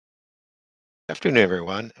Good afternoon,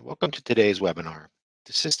 everyone, and welcome to today's webinar,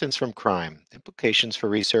 Desistance from Crime, Implications for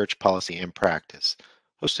Research, Policy, and Practice,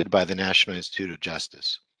 hosted by the National Institute of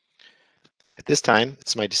Justice. At this time,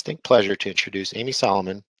 it's my distinct pleasure to introduce Amy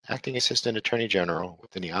Solomon, Acting Assistant Attorney General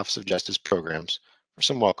within the Office of Justice Programs, for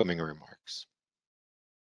some welcoming remarks.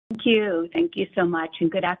 Thank you. Thank you so much, and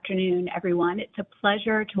good afternoon, everyone. It's a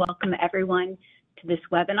pleasure to welcome everyone to this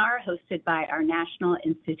webinar hosted by our National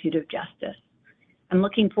Institute of Justice. I'm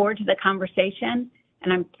looking forward to the conversation,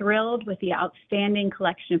 and I'm thrilled with the outstanding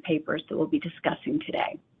collection of papers that we'll be discussing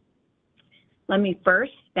today. Let me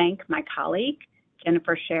first thank my colleague,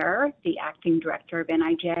 Jennifer Scherer, the Acting Director of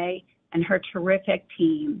NIJ, and her terrific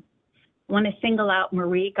team. I want to single out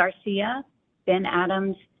Marie Garcia, Ben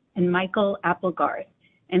Adams, and Michael Applegarth,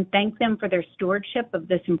 and thank them for their stewardship of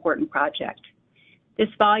this important project. This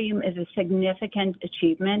volume is a significant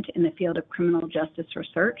achievement in the field of criminal justice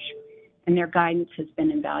research, and their guidance has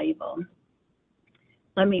been invaluable.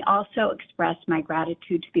 Let me also express my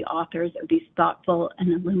gratitude to the authors of these thoughtful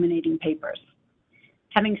and illuminating papers.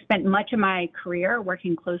 Having spent much of my career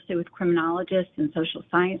working closely with criminologists and social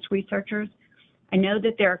science researchers, I know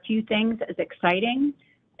that there are few things as exciting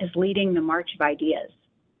as leading the march of ideas.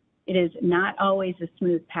 It is not always a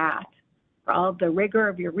smooth path. For all of the rigor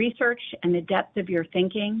of your research and the depth of your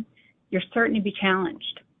thinking, you're certain to be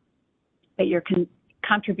challenged, but your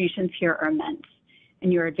contributions here are immense,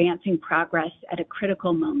 and you're advancing progress at a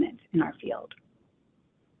critical moment in our field.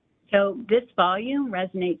 So this volume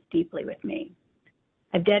resonates deeply with me.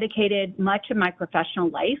 I've dedicated much of my professional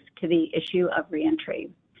life to the issue of reentry.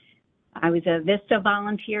 I was a VISTA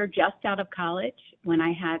volunteer just out of college when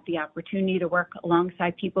I had the opportunity to work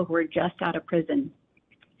alongside people who were just out of prison.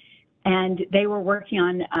 And they were working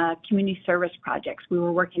on community service projects. We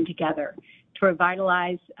were working together to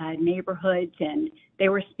revitalize neighborhoods, and they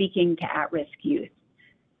were speaking to at-risk youth.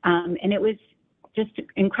 And it was just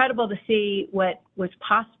incredible to see what was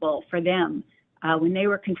possible for them when they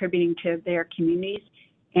were contributing to their communities.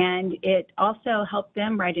 And it also helped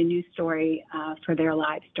them write a new story for their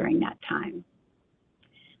lives during that time.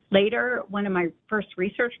 Later, one of my first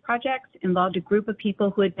research projects involved a group of people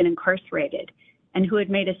who had been incarcerated and who had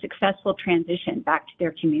made a successful transition back to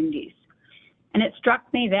their communities. And it struck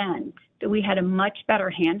me then that we had a much better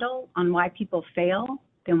handle on why people fail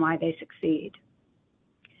than why they succeed.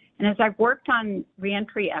 And as I've worked on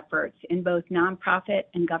reentry efforts in both nonprofit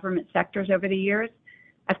and government sectors over the years,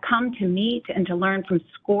 I've come to meet and to learn from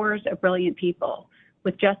scores of brilliant people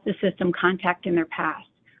with justice system contact in their past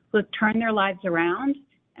who have turned their lives around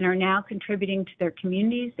and are now contributing to their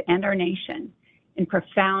communities and our nation in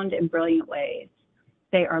profound and brilliant ways.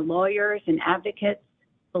 They are lawyers and advocates,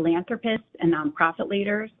 philanthropists and nonprofit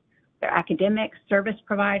leaders. They're academics, service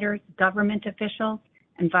providers, government officials,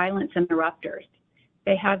 and violence interrupters.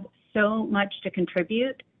 They have so much to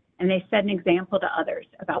contribute, and they set an example to others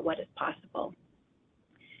about what is possible.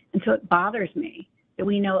 And so it bothers me that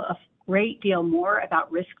we know a great deal more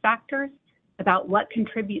about risk factors, about what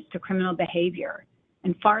contributes to criminal behavior,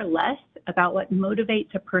 and far less about what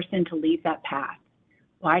motivates a person to leave that path.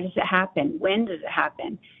 Why does it happen? When does it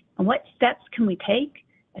happen? And what steps can we take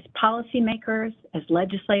as policymakers, as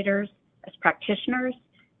legislators, as practitioners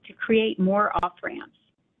to create more off-ramps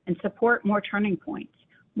and support more turning points,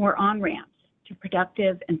 more on-ramps to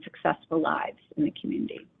productive and successful lives in the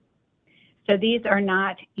community? So these are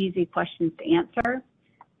not easy questions to answer,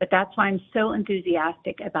 but that's why I'm so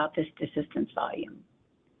enthusiastic about this Desistance volume.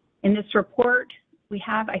 In this report, we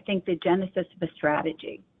have, I think, the genesis of a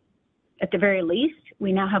strategy. At the very least,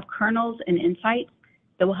 we now have kernels and insights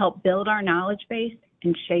that will help build our knowledge base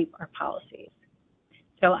and shape our policies.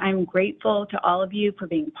 So I'm grateful to all of you for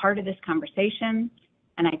being part of this conversation,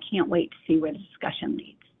 and I can't wait to see where the discussion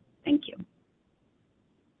leads. Thank you.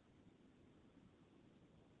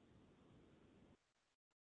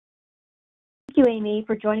 Thank you, Amy,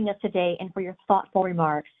 for joining us today and for your thoughtful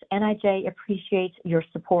remarks. NIJ appreciates your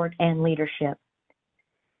support and leadership.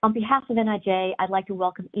 On behalf of NIJ, I'd like to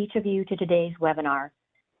welcome each of you to today's webinar.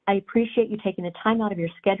 I appreciate you taking the time out of your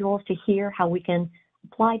schedules to hear how we can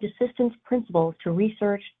apply Desistance principles to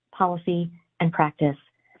research, policy, and practice.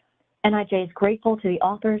 NIJ is grateful to the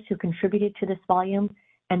authors who contributed to this volume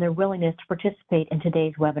and their willingness to participate in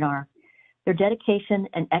today's webinar. Their dedication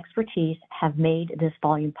and expertise have made this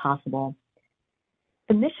volume possible.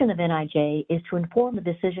 The mission of NIJ is to inform the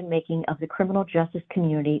decision-making of the criminal justice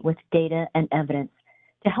community with data and evidence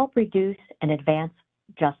to help reduce and advance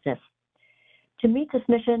justice. To meet this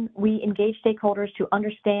mission, we engage stakeholders to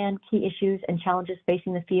understand key issues and challenges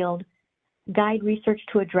facing the field, guide research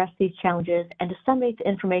to address these challenges, and disseminate the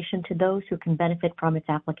information to those who can benefit from its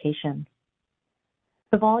application.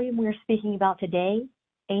 The volume we are speaking about today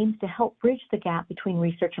aims to help bridge the gap between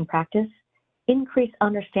research and practice, increase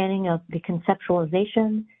understanding of the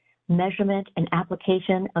conceptualization, measurement, and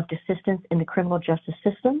application of desistance in the criminal justice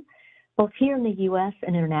system, both here in the U.S.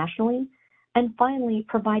 and internationally, and finally,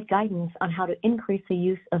 provide guidance on how to increase the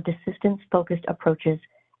use of desistance-focused approaches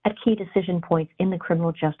at key decision points in the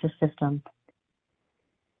criminal justice system.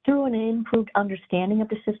 Through an improved understanding of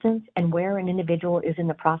desistance and where an individual is in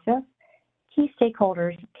the process, key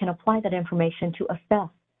stakeholders can apply that information to assess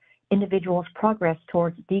individuals' progress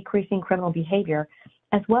towards decreasing criminal behavior,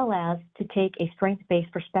 as well as to take a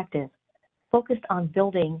strength-based perspective focused on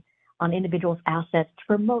building on individuals' assets to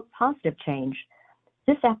promote positive change.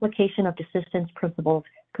 This application of desistance principles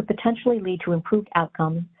could potentially lead to improved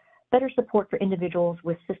outcomes, better support for individuals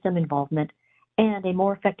with system involvement, and a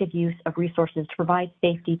more effective use of resources to provide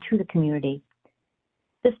safety to the community.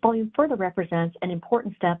 This volume further represents an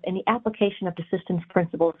important step in the application of desistance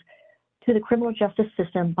principles to the criminal justice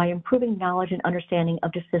system by improving knowledge and understanding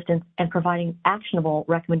of desistance and providing actionable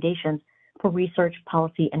recommendations for research,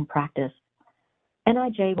 policy, and practice.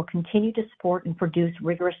 NIJ will continue to support and produce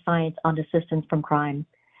rigorous science on desistance from crime.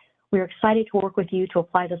 We are excited to work with you to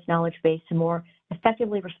apply this knowledge base to more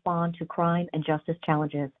effectively respond to crime and justice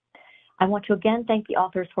challenges. I want to again thank the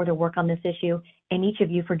authors for their work on this issue and each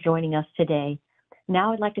of you for joining us today.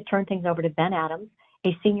 Now I'd like to turn things over to Ben Adams,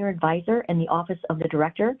 a senior advisor in the Office of the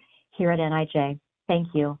Director here at NIJ. Thank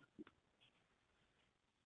you.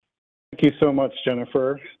 Thank you so much,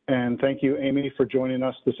 Jennifer, and thank you, Amy, for joining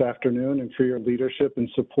us this afternoon and for your leadership and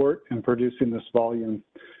support in producing this volume.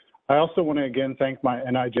 I also want to again thank my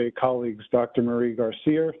NIJ colleagues, Dr. Marie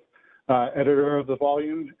Garcia, editor of the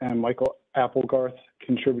volume, and Michael Applegarth,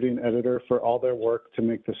 contributing editor, for all their work to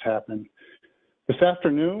make this happen. This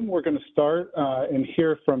afternoon, we're going to start and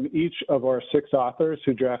hear from each of our 6 authors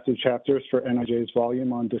who drafted chapters for NIJ's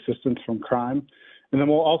volume on desistance from crime. And then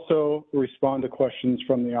we'll also respond to questions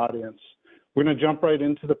from the audience. We're going to jump right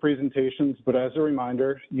into the presentations, but as a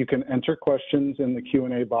reminder, you can enter questions in the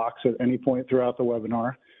Q&A box at any point throughout the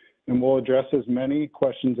webinar, and we'll address as many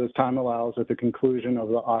questions as time allows at the conclusion of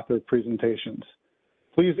the author presentations.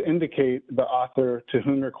 Please indicate the author to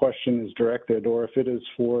whom your question is directed, or if it is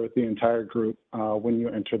for the entire group when you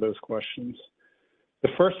enter those questions. The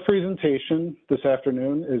first presentation this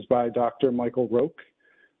afternoon is by Dr. Michael Roque.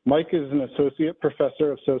 Mike is an associate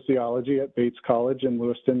professor of sociology at Bates College in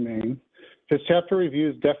Lewiston, Maine. His chapter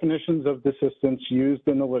reviews definitions of desistance used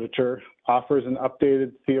in the literature, offers an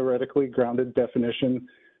updated, theoretically grounded definition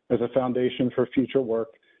as a foundation for future work,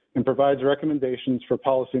 and provides recommendations for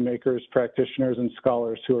policymakers, practitioners, and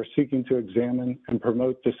scholars who are seeking to examine and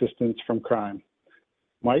promote desistance from crime.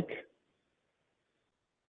 Mike?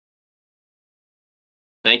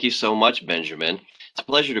 Thank you so much, Benjamin. It's a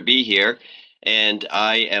pleasure to be here. And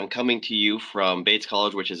I am coming to you from Bates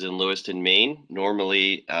College, which is in Lewiston, Maine.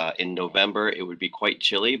 Normally in November, it would be quite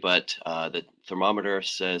chilly, but the thermometer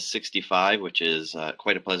says 65, which is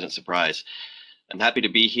quite a pleasant surprise. I'm happy to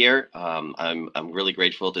be here. I'm really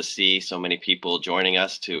grateful to see so many people joining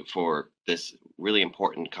us for this really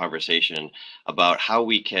important conversation about how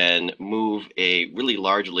we can move a really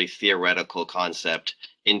largely theoretical concept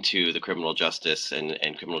into the criminal justice and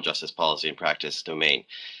criminal justice policy and practice domain.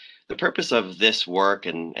 The purpose of this work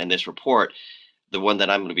and this report, the one that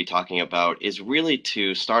I'm going to be talking about, is really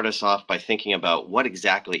to start us off by thinking about what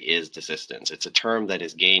exactly is desistance. It's a term that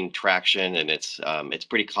has gained traction, and it's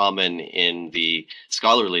pretty common in the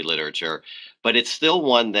scholarly literature, but it's still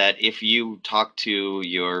one that if you talk to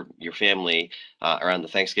your family around the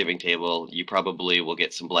Thanksgiving table, you probably will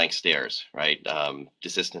get some blank stares, right?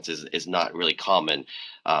 Desistance is not really common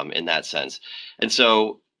in that sense. And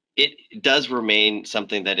so it does remain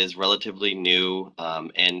something that is relatively new,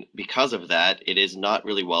 and because of that, it is not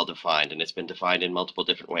really well defined, and it's been defined in multiple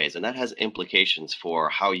different ways, and that has implications for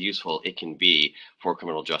how useful it can be for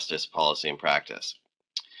criminal justice policy and practice.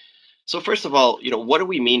 So first of all, what do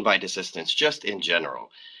we mean by desistance, just in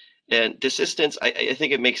general? And desistance, I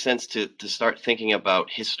think it makes sense to start thinking about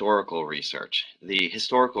historical research. The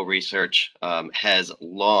historical research has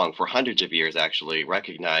long, for hundreds of years actually,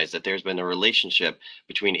 recognized that there's been a relationship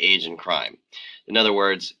between age and crime. In other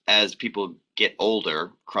words, as people get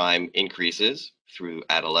older, crime increases through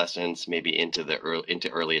adolescence, maybe into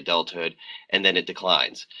early adulthood, and then it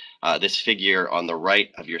declines. This figure on the right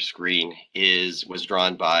of your screen was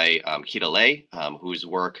drawn by Kita Lay, whose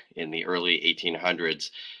work in the early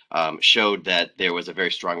 1800s showed that there was a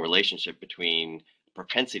very strong relationship between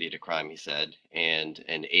propensity to crime, he said, and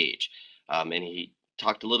age. And he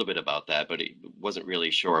talked a little bit about that, but he wasn't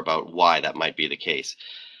really sure about why that might be the case.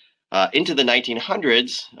 Into the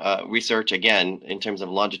 1900s, research, again, in terms of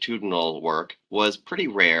longitudinal work, was pretty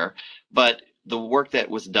rare, but the work that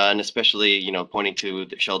was done, especially, pointing to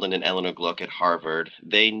Sheldon and Eleanor Gluck at Harvard,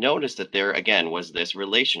 they noticed that there, again, was this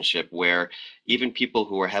relationship where even people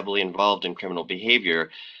who were heavily involved in criminal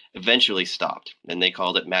behavior eventually stopped, and they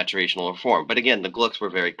called it maturational reform. But again, the Glucks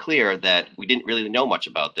were very clear that we didn't really know much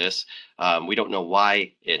about this. We don't know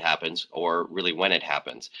why it happens or really when it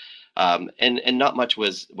happens. And not much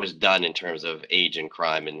was done in terms of age and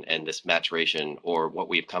crime and this maturation, or what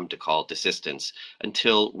we've come to call desistance,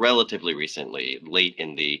 until relatively recently, late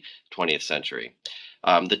in the 20th century.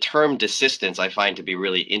 The term desistance I find to be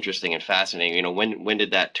really interesting and fascinating. When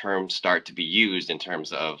did that term start to be used in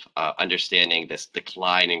terms of understanding this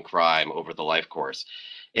decline in crime over the life course?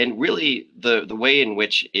 And really, the way in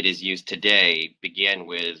which it is used today began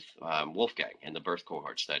with Wolfgang and the birth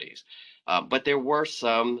cohort studies. But there were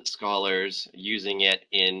some scholars using it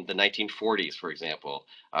in the 1940s, for example,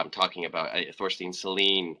 talking about Thorstein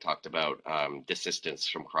Selin talked about desistance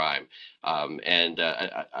from crime, and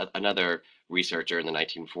another researcher in the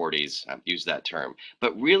 1940s used that term.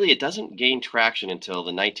 But really, it doesn't gain traction until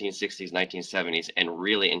the 1960s, 1970s, and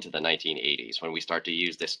really into the 1980s, when we start to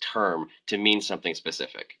use this term to mean something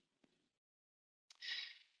specific.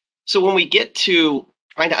 So when we get to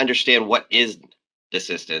trying to understand what is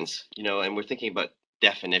desistance, and we're thinking about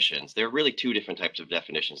definitions, there are really two different types of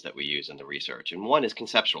definitions that we use in the research. And one is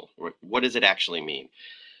conceptual. What does it actually mean?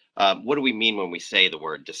 What do we mean when we say the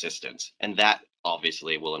word desistance? And that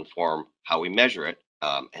obviously will inform how we measure it,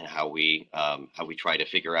 and how we try to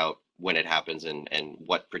figure out when it happens and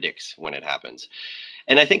what predicts when it happens.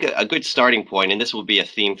 And I think a good starting point, and this will be a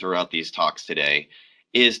theme throughout these talks today,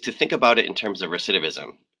 is to think about it in terms of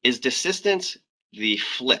recidivism. Is desistance the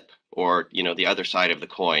flip, or the other side of the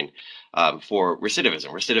coin, for recidivism?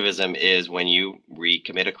 Recidivism is when you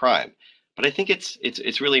recommit a crime. But I think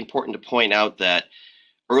it's really important to point out that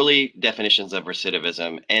early definitions of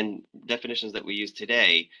recidivism and definitions that we use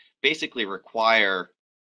today basically require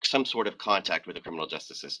some sort of contact with the criminal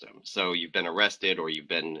justice system. So you've been arrested, or you've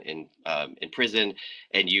been in prison,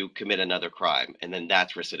 and you commit another crime, and then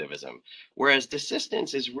that's recidivism. Whereas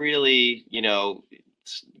desistance is really,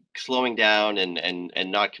 slowing down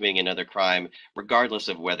and not committing another crime, regardless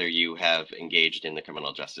of whether you have engaged in the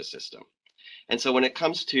criminal justice system. And so when it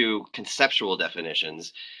comes to conceptual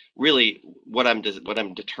definitions, really what I'm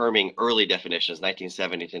determining early definitions,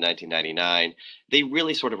 1970 to 1999, they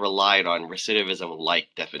really sort of relied on recidivism-like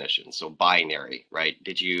definitions. So binary, right?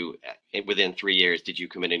 Did you, within 3 years, did you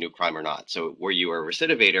commit a new crime or not? So were you a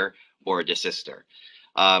recidivator or a desister?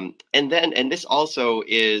 And this also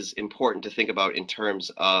is important to think about in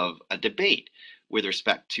terms of a debate with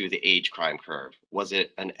respect to the age crime curve.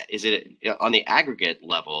 Is it on the aggregate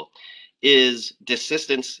level? Is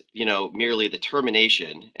desistance, merely the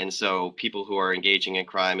termination? And so people who are engaging in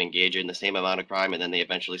crime engage in the same amount of crime and then they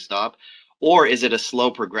eventually stop? Or is it a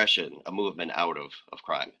slow progression, a movement out of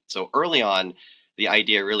crime? So early on, the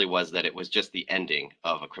idea really was that it was just the ending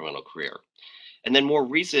of a criminal career. And then more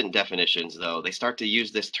recent definitions, though, they start to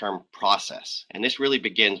use this term process. And this really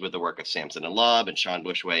begins with the work of Sampson and Lobb and Sean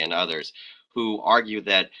Bushway and others, who argue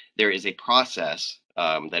that there is a process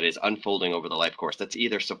that is unfolding over the life course that's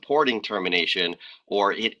either supporting termination,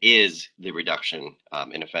 or it is the reduction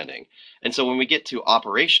in offending. And so when we get to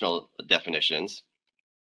operational definitions,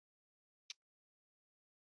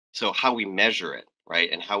 so how we measure it,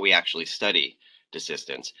 right, and how we actually study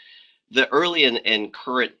desistance, the early and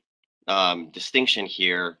current distinction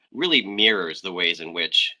here really mirrors the ways in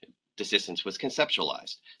which desistance was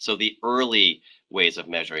conceptualized. So the early ways of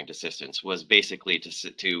measuring desistance was basically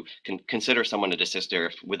to consider someone a desister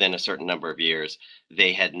if within a certain number of years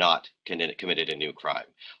they had not committed a new crime.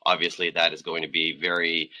 Obviously, that is going to be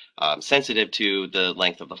very sensitive to the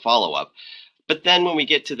length of the follow-up. But then when we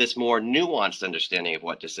get to this more nuanced understanding of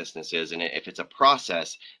what desistance is, and if it's a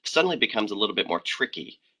process, it suddenly becomes a little bit more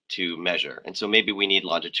tricky to measure. And so maybe we need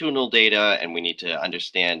longitudinal data, and we need to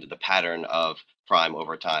understand the pattern of crime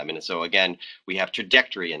over time. And so again, we have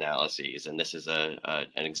trajectory analyses, and this is an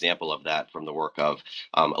example of that from the work of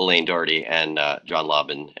Elaine Doherty and John Lobb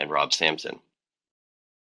and Rob Sampson.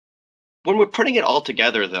 When we're putting it all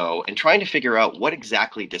together, though, and trying to figure out what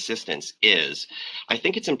exactly desistance is, I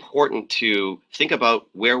think it's important to think about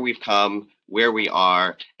where we've come, where we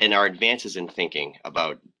are, and our advances in thinking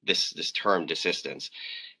about this term desistance.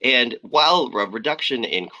 And while a reduction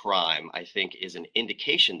in crime, I think, is an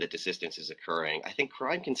indication that desistance is occurring, I think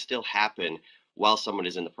crime can still happen while someone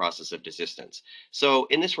is in the process of desistance. So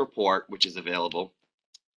in this report, which is available,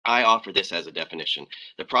 I offer this as a definition: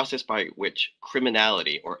 the process by which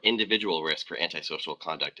criminality or individual risk for antisocial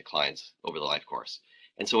conduct declines over the life course.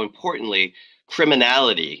 And so importantly,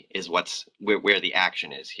 criminality is where the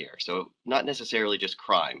action is here. So not necessarily just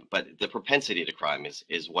crime, but the propensity to crime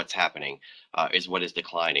is what's happening, is what is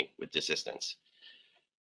declining with desistance.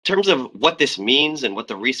 In terms of what this means and what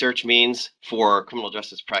the research means for criminal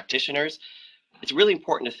justice practitioners, it's really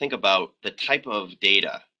important to think about the type of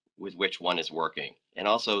data with which one is working, and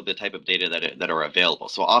also the type of data that are available.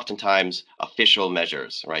 So oftentimes official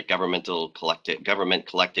measures, right? Government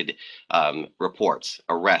collected reports,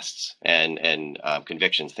 arrests, and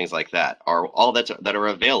convictions, things like that are all that are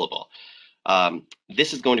available.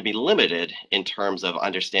 This is going to be limited in terms of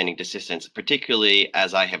understanding desistance, particularly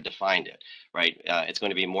as I have defined it, right? It's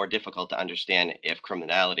going to be more difficult to understand if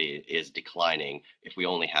criminality is declining if we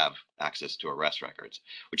only have access to arrest records,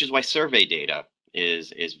 which is why survey data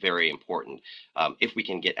is very important if we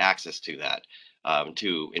can get access to that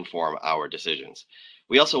to inform our decisions.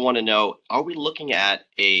 We also want to know, are we looking at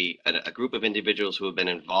a group of individuals who have been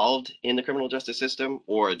involved in the criminal justice system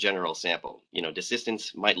or a general sample? You know,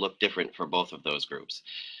 desistance might look different for both of those groups.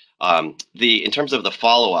 In terms of the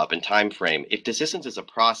follow-up and time frame, if desistance is a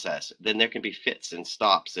process, then there can be fits and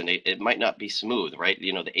stops, and it might not be smooth, right?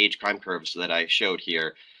 You know, the age crime curves that I showed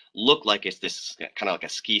here look like it's this kind of like a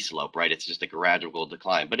ski slope, right? It's just a gradual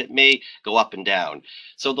decline, but it may go up and down.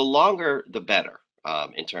 So the longer, the better.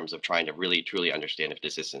 In terms of trying to really truly understand if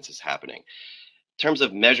desistance is happening. In terms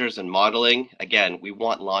of measures and modeling, again, we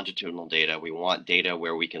want longitudinal data. We want data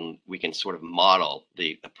where we can sort of model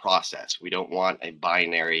the process. We don't want a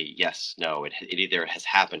binary yes, no, it either has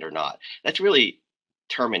happened or not. That's really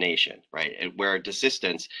termination, right? And where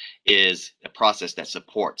desistance is a process that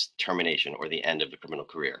supports termination or the end of the criminal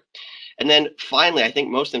career. And then finally, I think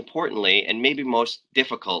most importantly, and maybe most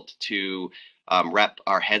difficult to wrap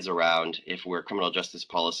our heads around if we're criminal justice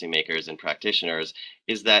policymakers and practitioners,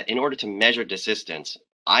 is that in order to measure desistance,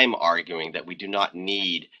 I'm arguing that we do not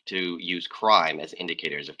need to use crime as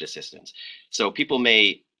indicators of desistance. So people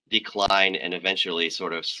may decline and eventually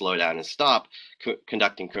sort of slow down and stop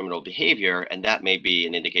conducting criminal behavior, and that may be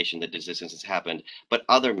an indication that desistance has happened. But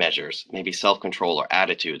other measures, maybe self-control or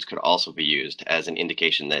attitudes, could also be used as an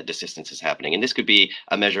indication that desistance is happening. And this could be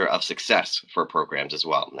a measure of success for programs as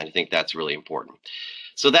well. And I think that's really important.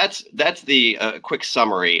 So that's the quick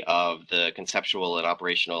summary of the conceptual and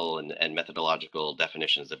operational and methodological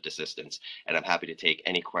definitions of desistance. And I'm happy to take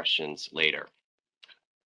any questions later.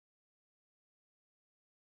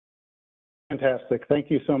 Fantastic.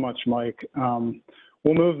 Thank you so much, Mike.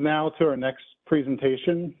 We'll move now to our next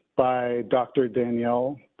presentation by Dr.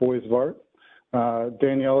 Danielle Boisvart.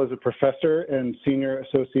 Danielle is a professor and senior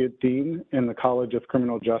associate dean in the College of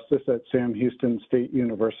Criminal Justice at Sam Houston State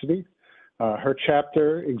University. Her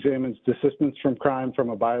chapter examines desistance from crime from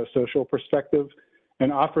a biosocial perspective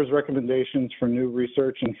and offers recommendations for new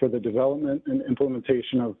research and for the development and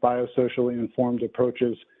implementation of biosocially informed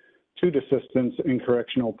approaches to desistance in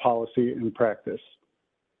correctional policy and practice.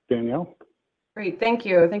 Danielle? Great, thank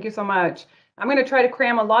you. Thank you so much. I'm going to try to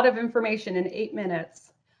cram a lot of information in 8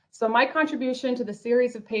 minutes. So my contribution to the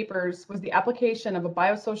series of papers was the application of a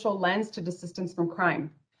biosocial lens to desistance from crime.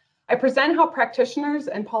 I present how practitioners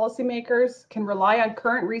and policymakers can rely on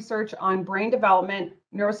current research on brain development,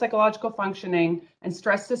 neuropsychological functioning, and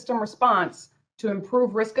stress system response to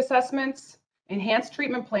improve risk assessments, enhance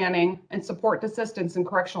treatment planning, and support desistance in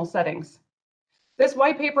correctional settings. This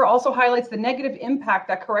white paper also highlights the negative impact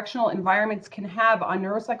that correctional environments can have on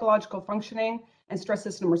neuropsychological functioning and stress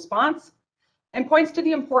system response, and points to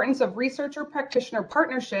the importance of researcher-practitioner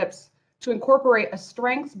partnerships to incorporate a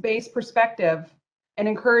strengths-based perspective and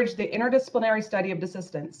encourage the interdisciplinary study of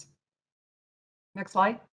desistance. Next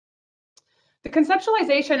slide. The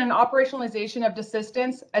conceptualization and operationalization of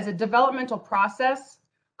desistance as a developmental process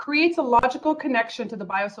creates a logical connection to the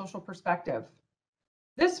biosocial perspective.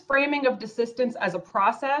 This framing of desistance as a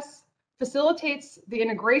process facilitates the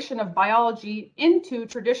integration of biology into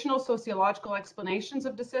traditional sociological explanations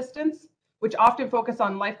of desistance, which often focus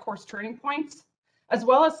on life course turning points, as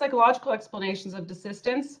well as psychological explanations of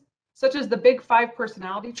desistance, such as the Big Five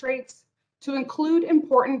personality traits, to include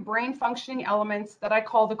important brain functioning elements that I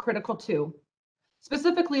call the critical two.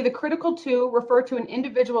 Specifically, the critical two refer to an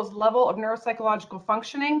individual's level of neuropsychological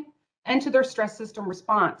functioning and to their stress system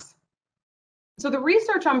response. So the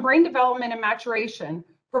research on brain development and maturation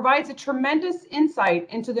provides a tremendous insight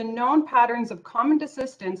into the known patterns of common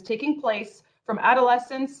desistance taking place from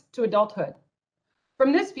adolescence to adulthood.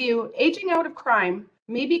 From this view, aging out of crime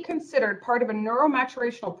may be considered part of a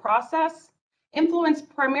neuromaturational process influenced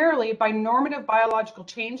primarily by normative biological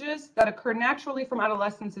changes that occur naturally from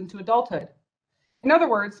adolescence into adulthood. In other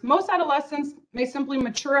words, most adolescents may simply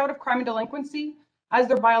mature out of crime and delinquency as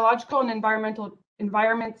their biological and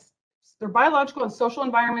social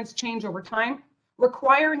environments change over time,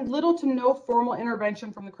 requiring little to no formal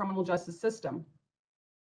intervention from the criminal justice system.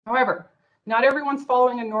 However, not everyone's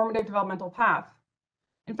following a normative developmental path.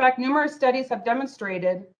 In fact, numerous studies have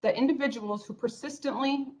demonstrated that individuals who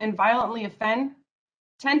persistently and violently offend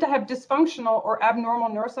tend to have dysfunctional or abnormal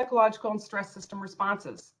neuropsychological and stress system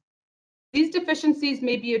responses. These deficiencies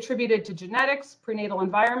may be attributed to genetics, prenatal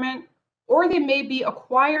environment, or they may be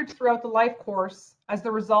acquired throughout the life course as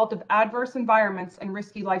the result of adverse environments and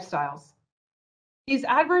risky lifestyles. These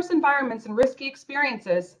adverse environments and risky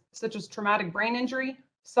experiences, such as traumatic brain injury,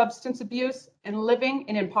 substance abuse, and living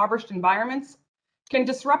in impoverished environments, can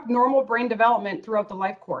disrupt normal brain development throughout the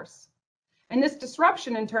life course. And this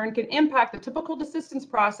disruption, in turn, can impact the typical desistance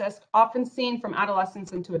process often seen from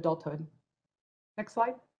adolescence into adulthood. Next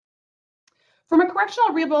slide. From a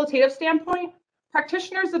correctional rehabilitative standpoint,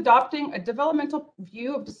 practitioners adopting a developmental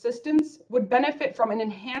view of desistance would benefit from an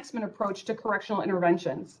enhancement approach to correctional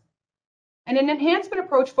interventions. And an enhancement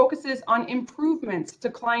approach focuses on improvements to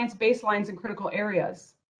clients' baselines in critical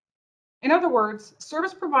areas. In other words,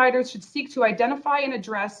 service providers should seek to identify and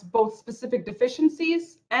address both specific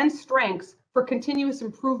deficiencies and strengths for continuous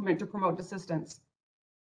improvement to promote desistance.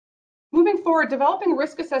 Moving forward, developing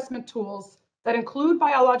risk assessment tools that include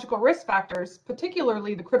biological risk factors,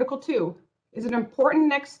 particularly the critical 2, is an important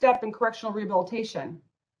next step in correctional rehabilitation.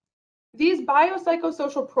 These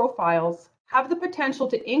biopsychosocial profiles have the potential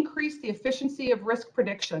to increase the efficiency of risk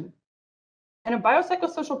prediction. And a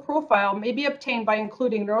biopsychosocial profile may be obtained by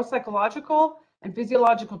including neuropsychological and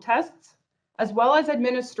physiological tests, as well as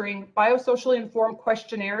administering biosocially informed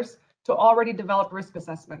questionnaires to already developed risk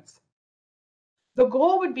assessments. The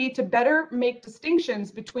goal would be to better make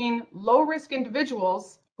distinctions between low-risk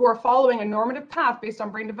individuals who are following a normative path based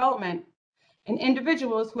on brain development and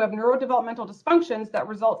individuals who have neurodevelopmental dysfunctions that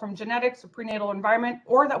result from genetics or prenatal environment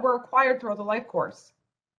or that were acquired throughout the life course.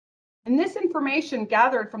 And this information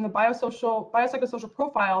gathered from the biopsychosocial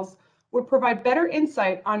profiles would provide better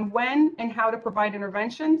insight on when and how to provide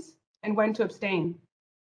interventions and when to abstain.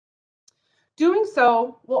 Doing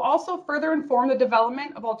so will also further inform the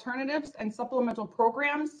development of alternatives and supplemental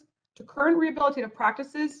programs to current rehabilitative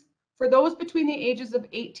practices for those between the ages of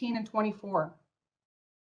 18 and 24.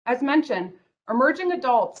 As mentioned, emerging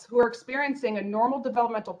adults who are experiencing a normal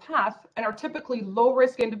developmental path and are typically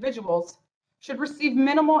low-risk individuals should receive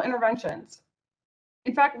minimal interventions.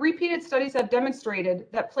 In fact, repeated studies have demonstrated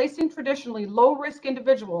that placing traditionally low-risk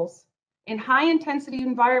individuals in high-intensity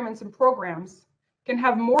environments and programs can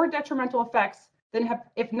have more detrimental effects than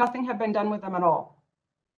if nothing had been done with them at all.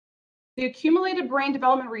 The accumulated brain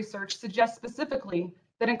development research suggests specifically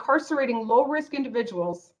that incarcerating low-risk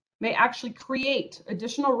individuals may actually create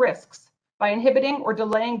additional risks by inhibiting or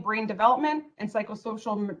delaying brain development and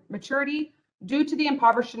psychosocial maturity due to the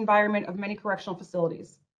impoverished environment of many correctional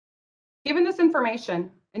facilities. Given this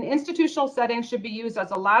information, an institutional setting should be used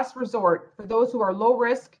as a last resort for those who are low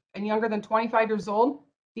risk and younger than 25 years old,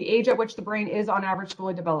 the age at which the brain is on average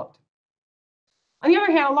fully developed. On the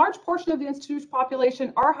other hand, a large portion of the institutional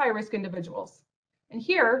population are high-risk individuals. And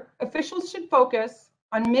here, officials should focus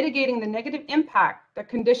on mitigating the negative impact that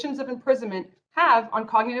conditions of imprisonment have on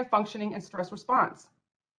cognitive functioning and stress response.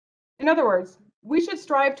 In other words, we should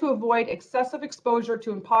strive to avoid excessive exposure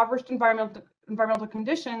to impoverished environmental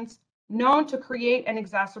conditions known to create and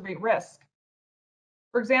exacerbate risk.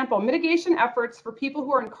 For example, mitigation efforts for people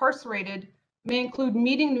who are incarcerated may include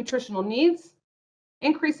meeting nutritional needs,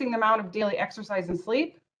 increasing the amount of daily exercise and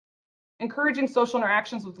sleep, encouraging social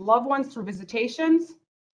interactions with loved ones through visitations,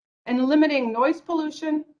 and limiting noise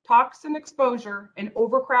pollution, toxin exposure, and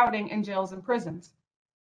overcrowding in jails and prisons.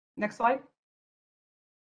 Next slide.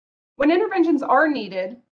 When interventions are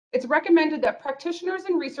needed, it's recommended that practitioners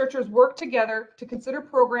and researchers work together to consider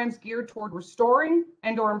programs geared toward restoring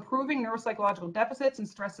and/or improving neuropsychological deficits and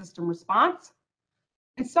stress system response.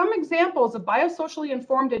 And some examples of biosocially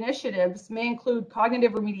informed initiatives may include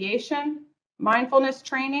cognitive remediation, mindfulness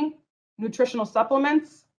training, nutritional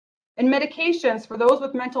supplements, and medications for those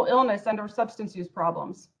with mental illness and/or substance use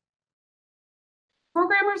problems.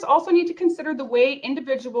 Programmers also need to consider the way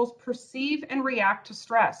individuals perceive and react to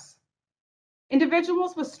stress.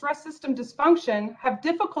 Individuals with stress system dysfunction have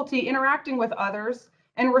difficulty interacting with others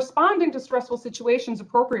and responding to stressful situations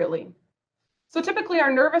appropriately. So typically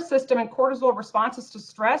our nervous system and cortisol responses to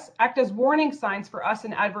stress act as warning signs for us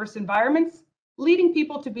in adverse environments, leading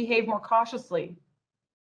people to behave more cautiously.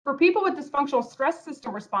 For people with dysfunctional stress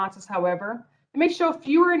system responses, however, It may show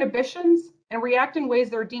fewer inhibitions and react in ways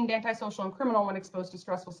that are deemed antisocial and criminal when exposed to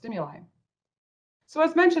stressful stimuli. So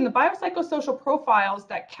as mentioned, the biopsychosocial profiles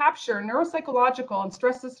that capture neuropsychological and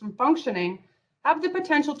stress system functioning have the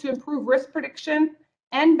potential to improve risk prediction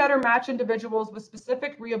and better match individuals with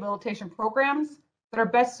specific rehabilitation programs that are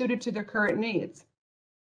best suited to their current needs.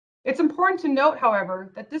 It's important to note,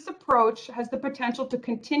 however, that this approach has the potential to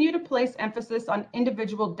continue to place emphasis on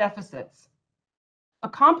individual deficits. A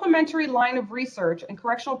complementary line of research and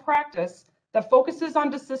correctional practice that focuses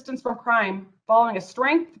on desistance from crime following a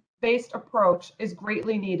strength-based approach is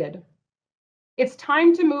greatly needed. It's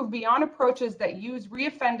time to move beyond approaches that use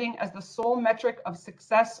reoffending as the sole metric of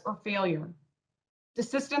success or failure.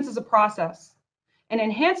 Desistance is a process, and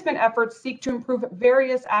enhancement efforts seek to improve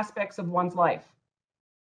various aspects of one's life.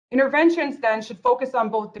 Interventions then should focus on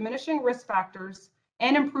both diminishing risk factors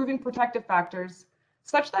and improving protective factors,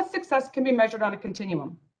 such that success can be measured on a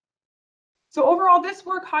continuum. So overall, this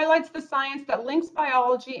work highlights the science that links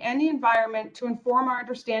biology and the environment to inform our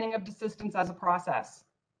understanding of desistance as a process.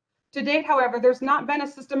 To date, however, there's not been a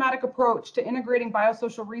systematic approach to integrating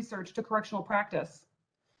biosocial research to correctional practice.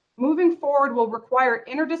 Moving forward will require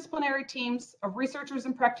interdisciplinary teams of researchers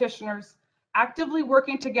and practitioners actively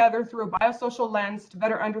working together through a biosocial lens to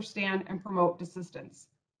better understand and promote desistance.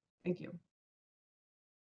 Thank you.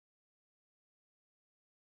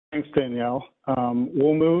 Thanks, Danielle.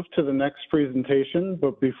 We'll move to the next presentation,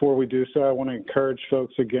 but before we do so, I want to encourage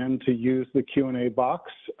folks again to use the Q&A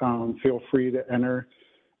box. Feel free to enter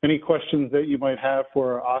any questions that you might have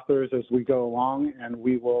for our authors as we go along, and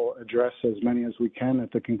we will address as many as we can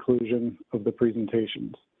at the conclusion of the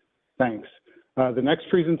presentations. Thanks. The next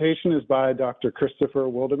presentation is by Dr. Christopher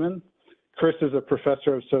Wilderman. Chris is a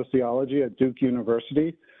professor of sociology at Duke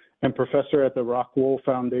University and professor at the Rockwool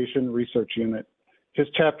Foundation Research Unit. His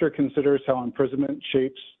chapter considers how imprisonment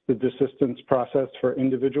shapes the desistance process for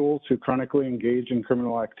individuals who chronically engage in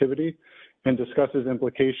criminal activity and discusses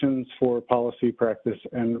implications for policy, practice,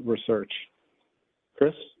 and research.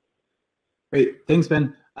 Chris? Great, thanks,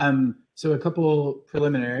 Ben. So a couple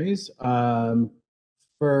preliminaries.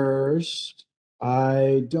 First,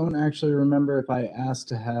 I don't actually remember if I asked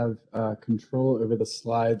to have control over the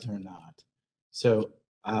slides or not. So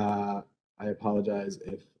I apologize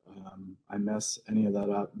if I mess any of that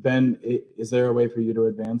up. Ben, is there a way for you to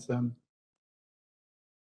advance them?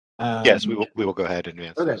 Yes, we will go ahead and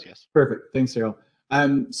advance those, yes. Perfect. Thanks, Daryl.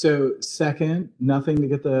 So second, nothing to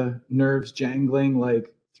get the nerves jangling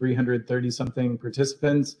like 330-something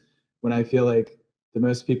participants when I feel like the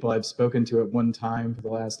most people I've spoken to at one time for the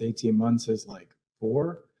last 18 months is like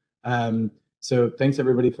 4. So thanks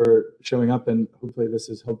everybody for showing up, and hopefully this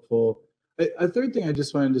is helpful. A third thing I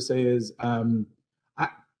just wanted to say is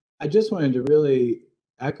I just wanted to really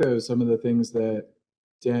echo some of the things that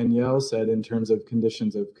Danielle said in terms of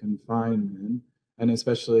conditions of confinement, and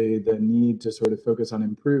especially the need to sort of focus on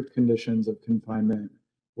improved conditions of confinement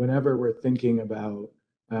whenever we're thinking about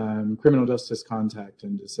criminal justice contact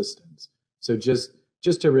and desistance. So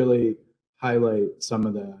just to really highlight some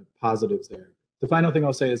of the positives there. The final thing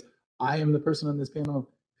I'll say is I am the person on this panel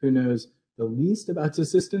who knows the least about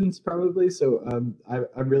desistance probably, so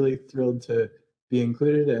I'm really thrilled to be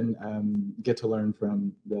included and get to learn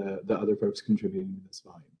from the other folks contributing to this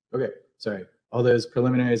volume. Okay, sorry, all those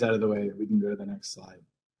preliminaries out of the way, we can go to the next slide.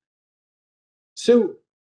 So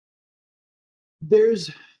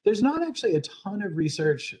there's not actually a ton of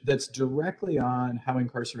research that's directly on how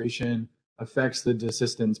incarceration affects the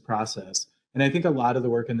desistance process. And I think a lot of the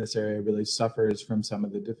work in this area really suffers from some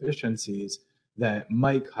of the deficiencies that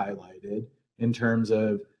Mike highlighted in terms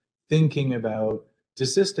of thinking about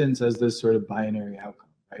desistance as this sort of binary outcome,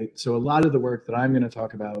 right? So a lot of the work that I'm going to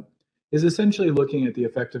talk about is essentially looking at the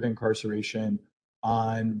effect of incarceration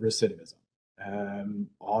on recidivism,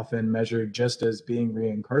 often measured just as being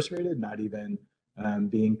reincarcerated, not even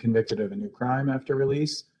being convicted of a new crime after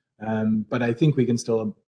release. But I think we can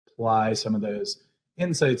still apply some of those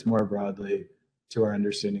insights more broadly to our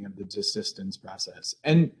understanding of the desistance process.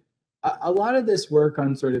 And a lot of this work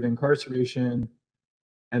on sort of incarceration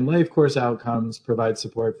and life course outcomes provide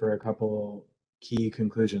support for a couple key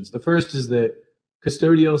conclusions. The first is that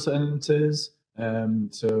custodial sentences,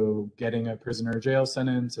 so getting a prisoner jail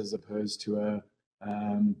sentence as opposed to a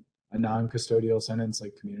non-custodial sentence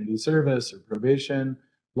like community service or probation,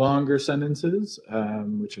 longer sentences,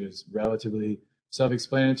 which is relatively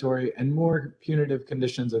self-explanatory, and more punitive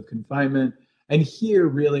conditions of confinement. And here,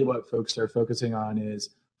 really what folks are focusing on is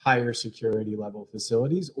higher security level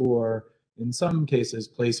facilities, or in some cases,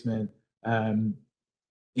 placement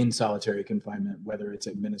in solitary confinement, whether it's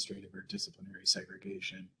administrative or disciplinary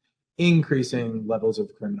segregation. increasing levels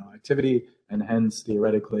of criminal activity, and hence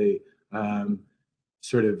theoretically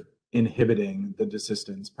sort of inhibiting the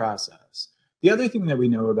desistance process. The other thing that we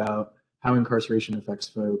know about how incarceration affects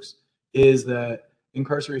folks is that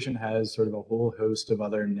incarceration has sort of a whole host of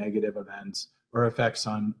other negative events or effects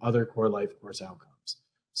on other core life course outcomes.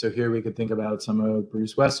 So here we could think about some of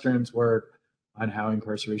Bruce Western's work on how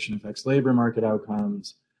incarceration affects labor market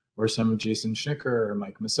outcomes, or some of Jason Schnicker or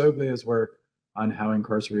Mike Masoglia's work on how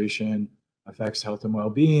incarceration affects health and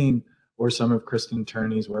well-being, or some of Kristen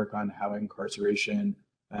Turney's work on how incarceration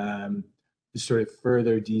sort of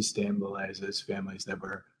further destabilizes families that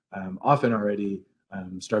were often already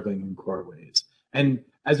struggling in core ways. And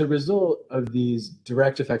as a result of these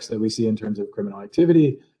direct effects that we see in terms of criminal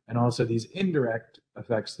activity, and also these indirect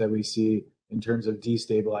effects that we see in terms of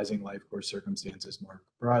destabilizing life course circumstances more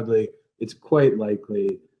broadly, it's quite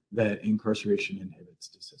likely that incarceration inhibits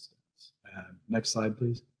desistance. Next slide,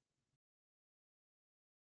 please.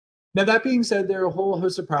 Now, that being said, there are a whole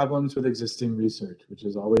host of problems with existing research, which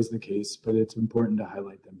is always the case, but it's important to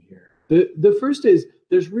highlight them here. The first is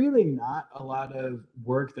there's really not a lot of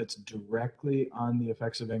work that's directly on the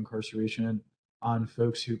effects of incarceration on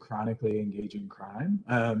folks who chronically engage in crime.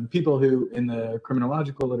 People who in the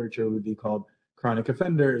criminological literature would be called chronic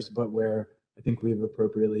offenders, but where I think we've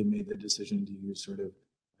appropriately made the decision to use sort of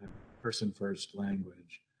person-first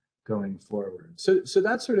language going forward. So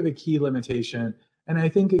that's sort of a key limitation. And I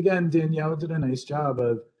think, again, Danielle did a nice job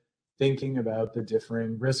of thinking about the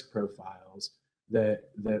differing risk profiles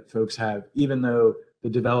that folks have, even though the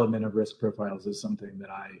development of risk profiles is something that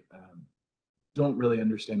I don't really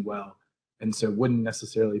understand well, and so wouldn't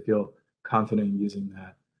necessarily feel confident in using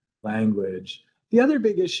that language. The other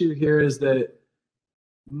big issue here is that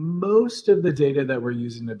most of the data that we're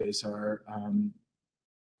using to base or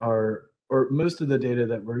most of the data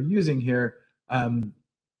that we're using here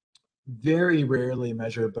very rarely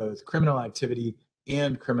measure both criminal activity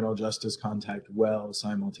and criminal justice contact well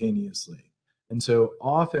simultaneously. And so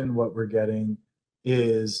often what we're getting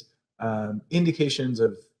is indications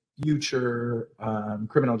of future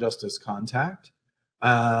criminal justice contact.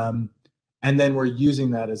 And then we're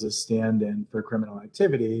using that as a stand-in for criminal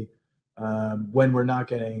activity when we're not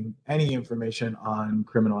getting any information on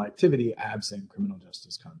criminal activity absent criminal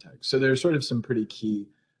justice contact. So there's sort of some pretty key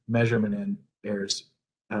measurement errors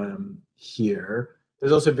here.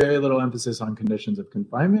 There's also very little emphasis on conditions of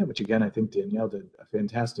confinement, which again, I think Danielle did a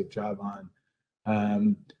fantastic job on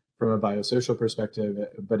from a biosocial perspective,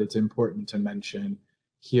 but it's important to mention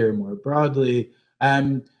here more broadly.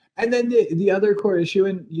 And then the other core issue,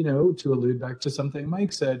 and to allude back to something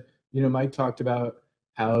Mike said, Mike talked about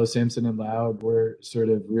how Sampson and Laub were sort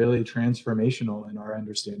of really transformational in our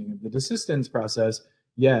understanding of the desistance process,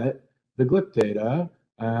 yet the GLIP data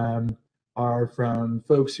are from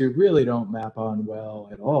folks who really don't map on well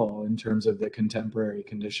at all in terms of the contemporary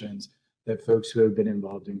conditions that folks who have been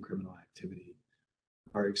involved in criminal activity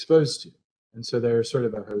are exposed to. And so there are sort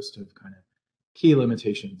of a host of kind of key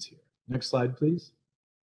limitations here. Next slide, please.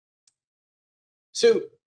 So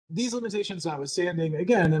these limitations notwithstanding,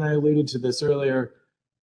 again, and I alluded to this earlier,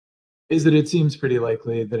 is that it seems pretty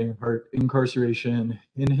likely that incarceration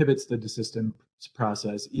inhibits the desistance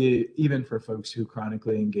process, even for folks who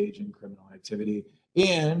chronically engage in criminal activity.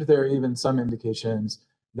 And there are even some indications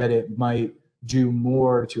that it might do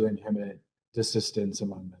more to inhibit desistance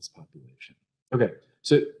among this population. Okay,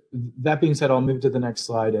 so that being said, I'll move to the next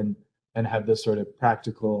slide and have this sort of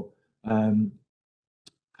practical kind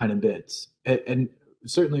of bits. And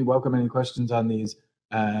certainly welcome any questions on these.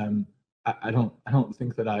 I don't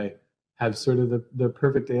think that I have sort of the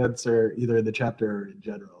perfect answer either in the chapter or in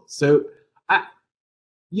general. So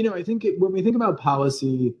I think when we think about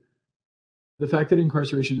policy, the fact that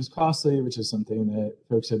incarceration is costly, which is something that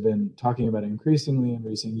folks have been talking about increasingly in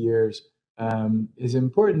recent years, is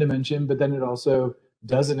important to mention, but then it also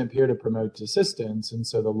doesn't appear to promote desistance. And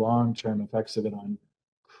so the long-term effects of it on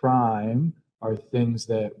crime are things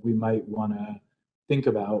that we might want to think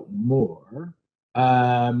about more.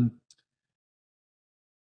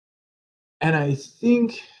 And I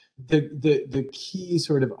think the key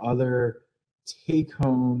sort of other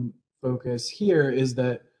take-home focus here is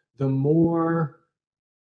that the more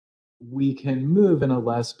we can move in a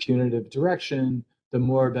less punitive direction, the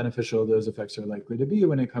more beneficial those effects are likely to be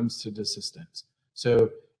when it comes to desistance.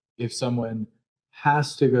 So if someone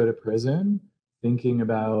has to go to prison, thinking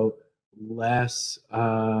about less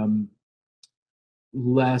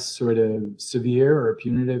sort of severe or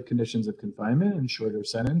punitive conditions of confinement and shorter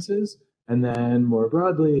sentences. And then more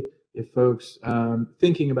broadly, if folks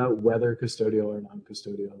thinking about whether custodial or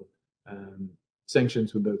non-custodial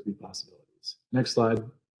sanctions would both be possibilities. Next slide.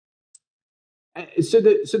 So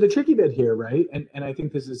the tricky bit here, right? And I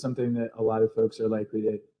think this is something that a lot of folks are likely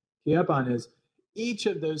to key up on is each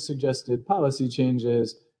of those suggested policy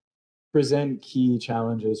changes present key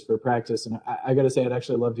challenges for practice. And I got to say, I'd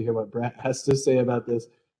actually love to hear what Brett has to say about this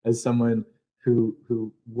as someone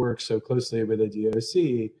who works so closely with a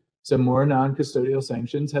DOC. So more non-custodial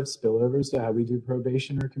sanctions have spillovers to how we do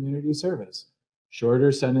probation or community service.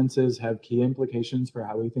 Shorter sentences have key implications for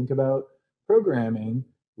how we think about programming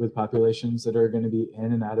with populations that are going to be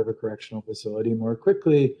in and out of a correctional facility more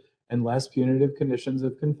quickly, and less punitive conditions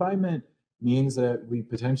of confinement means that we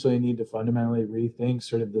potentially need to fundamentally rethink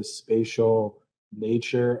sort of the spatial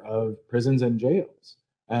nature of prisons and jails.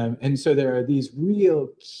 And so there are these real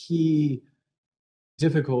key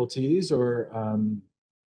difficulties or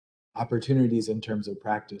opportunities in terms of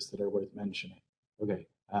practice that are worth mentioning. Okay,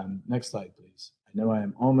 next slide, please. I know I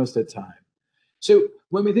am almost at time. So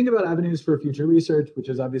when we think about avenues for future research, which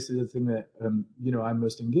is obviously the thing that I'm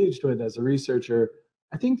most engaged with as a researcher,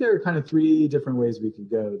 I think there are kind of three different ways we could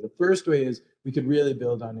go. The first way is we could really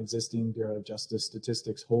build on existing Bureau of Justice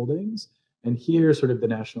statistics holdings. And here, sort of the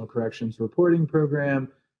National Corrections Reporting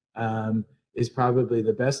Program is probably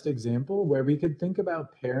the best example where we could think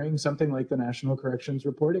about pairing something like the National Corrections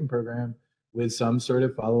Reporting Program with some sort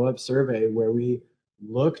of follow-up survey where we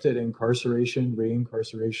looked at incarceration,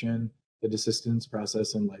 reincarceration, the desistance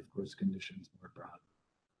process, and life course conditions more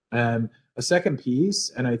broadly. A second piece,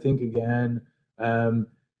 and I think again,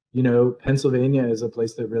 Pennsylvania is a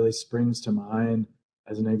place that really springs to mind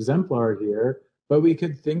as an exemplar here, but we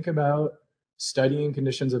could think about studying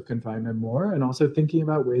conditions of confinement more and also thinking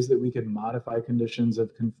about ways that we could modify conditions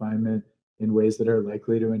of confinement in ways that are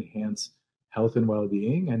likely to enhance health and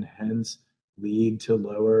well-being and hence lead to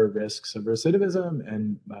lower risks of recidivism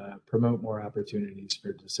and promote more opportunities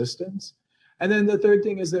for desistance. And then the third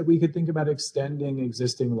thing is that we could think about extending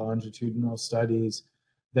existing longitudinal studies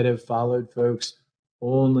that have followed folks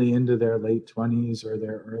only into their late 20s or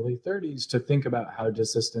their early 30s to think about how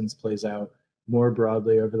desistance plays out more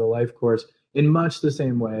broadly over the life course in much the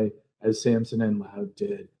same way as Sampson and Loud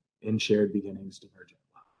did in Shared Beginnings, Divergent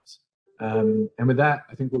Lives. And with that,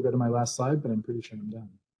 I think we'll go to my last slide, but I'm pretty sure I'm done.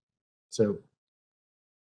 So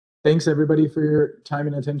thanks everybody for your time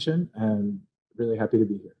and attention, and really happy to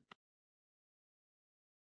be here.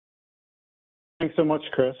 Thanks so much,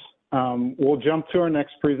 Chris. We'll jump to our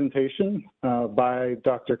next presentation by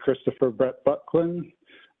Dr. Christopher Brett Bucklin.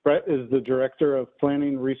 Brett is the Director of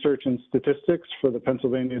Planning, Research, and Statistics for the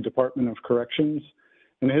Pennsylvania Department of Corrections,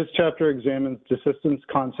 and his chapter examines desistance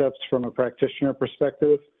concepts from a practitioner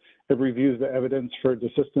perspective. It reviews the evidence for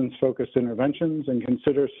desistance-focused interventions and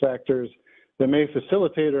considers factors that may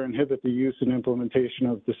facilitate or inhibit the use and implementation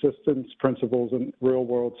of desistance principles in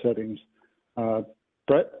real-world settings.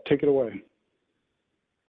 Brett, take it away.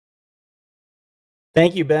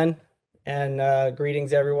 Thank you, Ben, and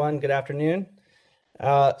greetings, everyone. Good afternoon.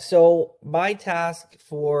 So my task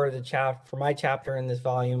for my chapter in this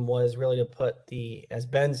volume was really to put the, as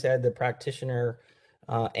Ben said, the practitioner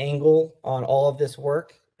angle on all of this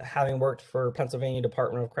work, having worked for Pennsylvania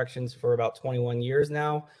Department of Corrections for about 21 years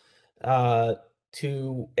now,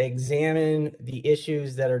 to examine the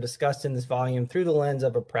issues that are discussed in this volume through the lens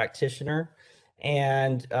of a practitioner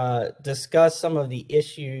and discuss some of the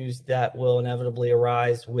issues that will inevitably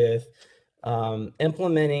arise with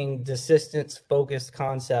implementing desistance-focused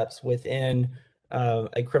concepts within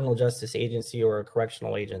a criminal justice agency or a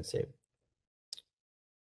correctional agency.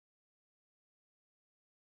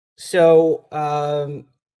 So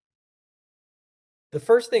the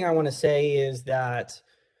first thing I want to say is that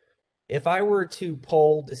if I were to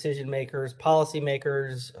poll decision makers,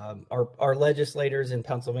 policymakers, our legislators in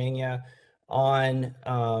Pennsylvania on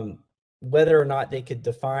whether or not they could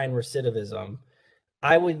define recidivism,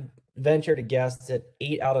 I would venture to guess that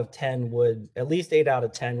 8 out of 10 would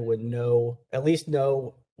know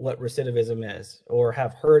what recidivism is or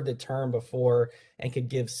have heard the term before and could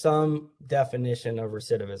give some definition of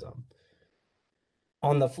recidivism.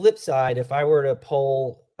 On the flip side, if I were to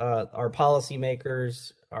poll our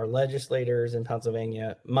policymakers, our legislators in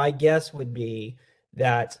Pennsylvania, my guess would be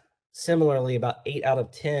that similarly about 8 out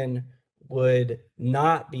of 10 would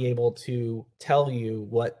not be able to tell you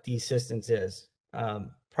what desistance is.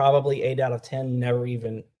 Probably 8 out of 10 never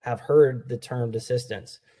even have heard the term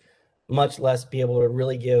desistance, much less be able to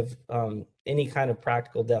really give any kind of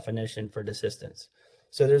practical definition for desistance.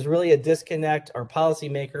 So there's really a disconnect. Our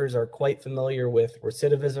policymakers are quite familiar with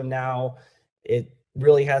recidivism now. It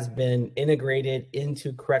really has been integrated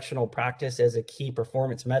into correctional practice as a key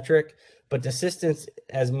performance metric, but desistance,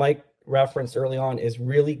 as Mike referenced early on, is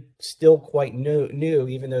really still quite new,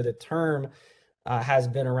 even though the term has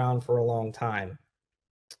been around for a long time.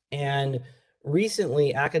 And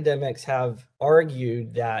recently, academics have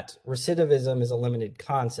argued that recidivism is a limited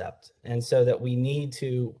concept, and so that we need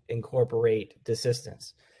to incorporate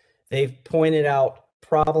desistance. They've pointed out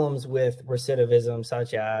problems with recidivism,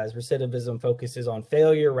 such as recidivism focuses on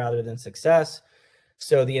failure rather than success.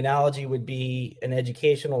 So the analogy would be an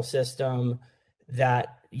educational system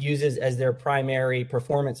that uses as their primary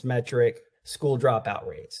performance metric school dropout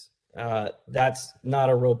rates. That's not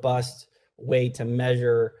a robust way to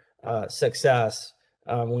measure success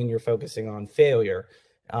when you're focusing on failure,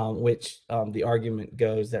 which the argument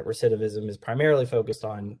goes that recidivism is primarily focused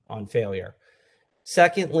on failure.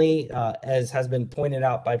 Secondly, as has been pointed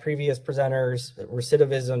out by previous presenters,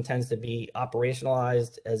 recidivism tends to be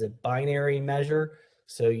operationalized as a binary measure.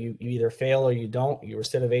 So you either fail or you don't, you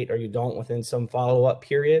recidivate or you don't within some follow-up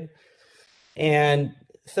period. And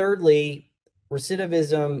thirdly,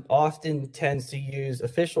 recidivism often tends to use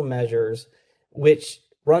official measures, which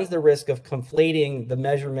runs the risk of conflating the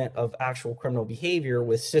measurement of actual criminal behavior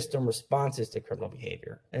with system responses to criminal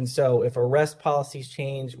behavior. And so if arrest policies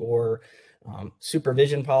change or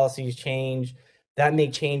supervision policies change, that may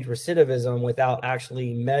change recidivism without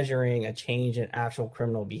actually measuring a change in actual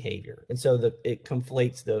criminal behavior. And so it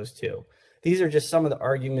conflates those two. These are just some of the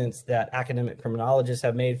arguments that academic criminologists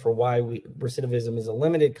have made for why recidivism is a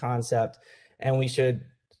limited concept, and we should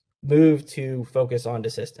move to focus on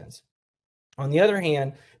desistance. On the other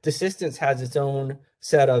hand, desistance has its own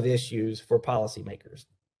set of issues for policymakers.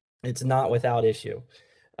 It's not without issue.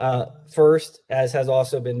 First, as has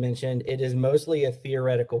also been mentioned, it is mostly a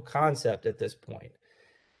theoretical concept at this point.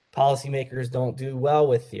 Policymakers don't do well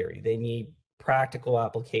with theory. They need practical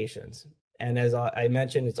applications. And as I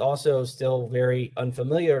mentioned, it's also still very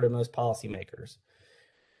unfamiliar to most policymakers.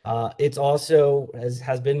 It's also, as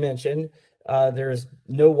has been mentioned, there's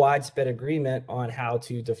no widespread agreement on how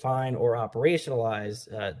to define or operationalize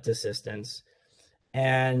desistance.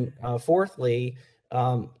 And fourthly,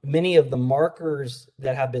 many of the markers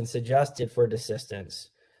that have been suggested for desistance,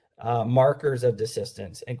 markers of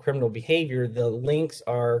desistance and criminal behavior, the links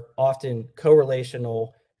are often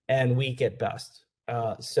correlational and weak at best.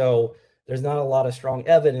 So there's not a lot of strong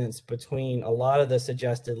evidence between a lot of the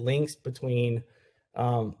suggested links between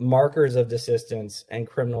markers of desistance and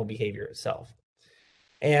criminal behavior itself.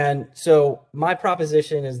 And so my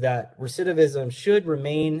proposition is that recidivism should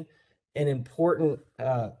remain an important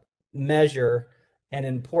measure, an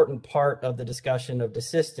important part of the discussion of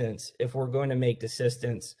desistance if we're going to make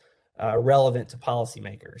desistance relevant to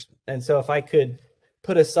policymakers. And so if I could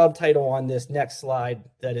put a subtitle on this next slide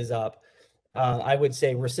that is up, I would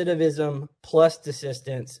say recidivism plus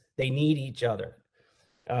desistance, they need each other.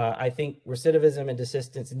 I think recidivism and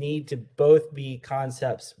desistance need to both be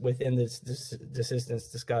concepts within this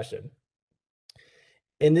desistance discussion.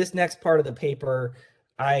 In this next part of the paper,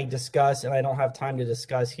 I discuss, and I don't have time to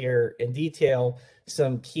discuss here in detail,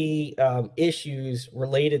 some key issues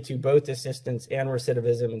related to both desistance and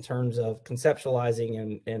recidivism in terms of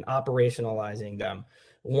conceptualizing and operationalizing them.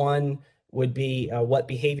 One would be what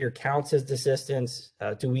behavior counts as desistance.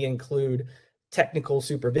 Do we include technical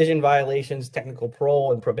supervision violations, technical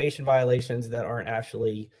parole and probation violations that aren't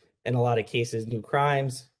actually, in a lot of cases, new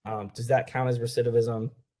crimes? Does that count as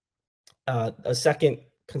recidivism? A second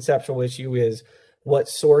conceptual issue is what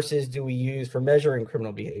sources do we use for measuring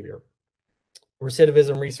criminal behavior?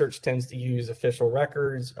 Recidivism research tends to use official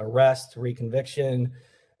records, arrest, reconviction,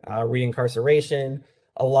 reincarceration.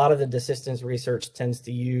 A lot of the desistance research tends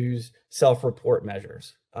to use self-report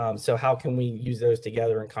measures. So how can we use those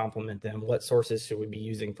together and complement them? What sources should we be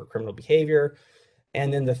using for criminal behavior?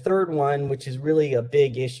 And then the third one, which is really a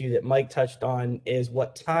big issue that Mike touched on, is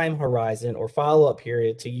what time horizon or follow-up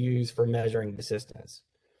period to use for measuring desistance.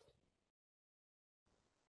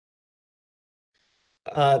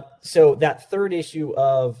 So that third issue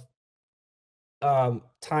of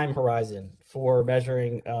time horizon for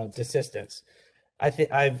measuring desistance, I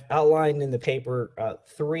think I've outlined in the paper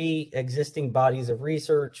 3 existing bodies of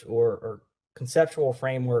research or conceptual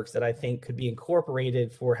frameworks that I think could be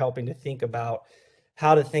incorporated for helping to think about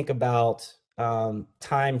how to think about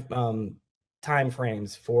time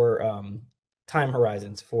frames for time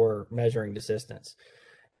horizons for measuring desistance.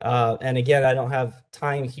 And again, I don't have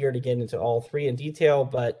time here to get into all 3 in detail,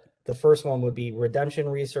 but the first one would be redemption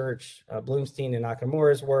research, Bloomstein and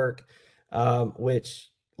Nakamura's work, which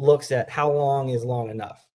looks at how long is long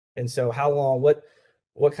enough. And so how long,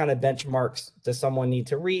 what kind of benchmarks does someone need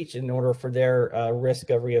to reach in order for their risk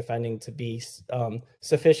of reoffending to be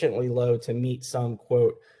sufficiently low to meet some,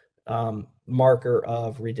 quote, marker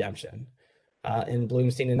of redemption. in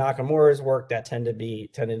Bloomstein and Nakamura's work, that tended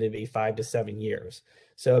to be 5 to 7 years.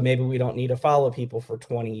 So maybe we don't need to follow people for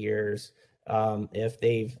 20 years if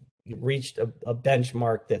they've reached a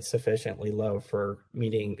benchmark that's sufficiently low for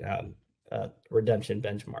meeting redemption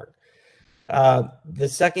benchmark. The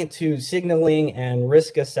second two, signaling and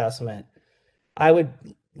risk assessment, I would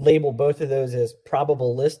label both of those as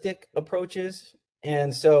probabilistic approaches.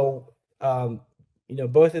 And so,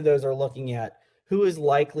 both of those are looking at who is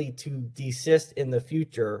likely to desist in the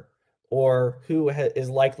future or who is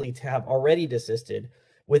likely to have already desisted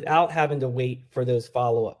without having to wait for those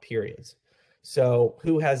follow-up periods. So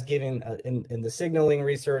who has given, in the signaling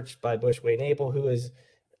research by Bush, Wade, and Apel, who has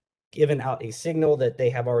given out a signal that they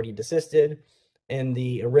have already desisted. In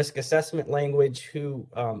the risk assessment language, who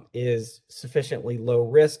is sufficiently low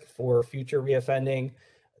risk for future reoffending.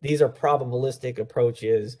 These are probabilistic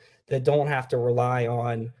approaches that don't have to rely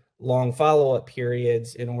on long follow-up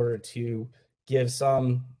periods in order to give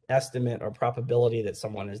some estimate or probability that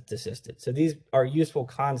someone has desisted. So these are useful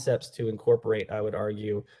concepts to incorporate, I would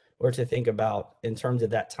argue, or to think about in terms of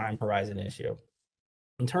that time horizon issue.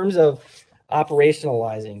 In terms of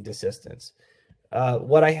operationalizing desistance,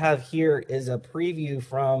 what I have here is a preview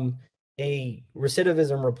from a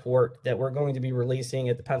recidivism report that we're going to be releasing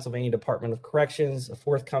at the Pennsylvania Department of Corrections, a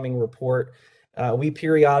forthcoming report. We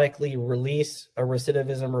periodically release a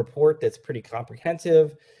recidivism report that's pretty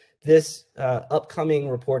comprehensive. This upcoming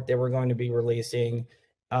report that we're going to be releasing,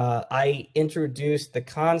 I introduced the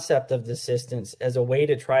concept of desistance as a way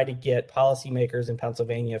to try to get policymakers in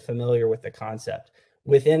Pennsylvania familiar with the concept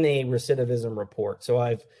within a recidivism report. So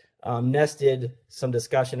I've nested some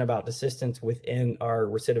discussion about desistance within our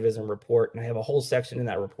recidivism report, and I have a whole section in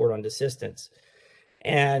that report on desistance.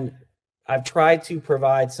 And I've tried to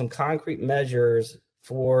provide some concrete measures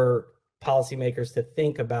for policymakers to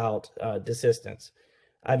think about desistance.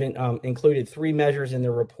 I've included 3 measures in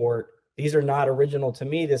the report. These are not original to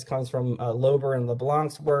me. This comes from Lober and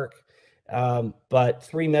LeBlanc's work, but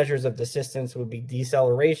 3 measures of desistance would be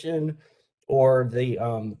deceleration, or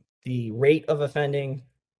the rate of offending,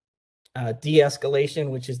 de-escalation,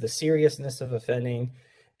 which is the seriousness of offending,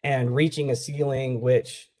 and reaching a ceiling,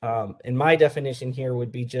 which in my definition here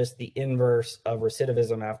would be just the inverse of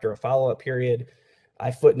recidivism after a follow-up period.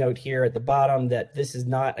 I footnote here at the bottom that this is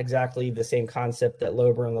not exactly the same concept that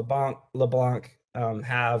Lober and LeBlanc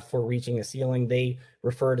have for reaching a ceiling. They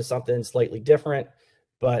refer to something slightly different.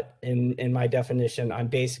 But in my definition, I'm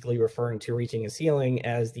basically referring to reaching a ceiling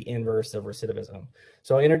as the inverse of recidivism.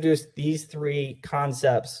 So I introduced these 3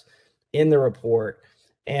 concepts in the report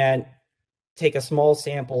and take a small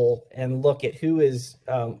sample and look at who is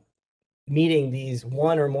meeting these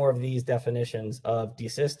one or more of these definitions of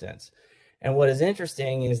desistance. And what is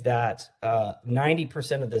interesting is that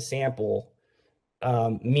 90% of the sample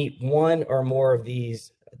meet one or more of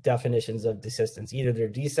these definitions of desistance. Either they're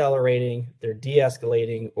decelerating, they're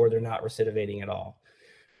de-escalating, or they're not recidivating at all,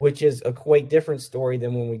 which is a quite different story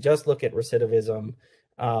than when we just look at recidivism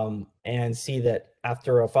and see that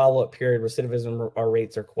after a follow-up period, recidivism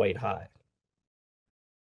rates are quite high.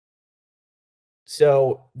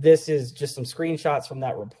 So this is just some screenshots from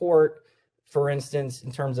that report. For instance,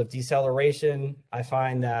 in terms of deceleration, I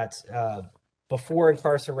find that before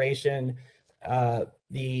incarceration,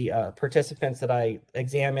 the participants that I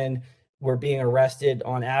examined were being arrested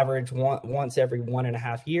on average once every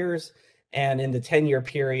 1.5 years. And in the 10-year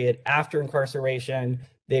period after incarceration,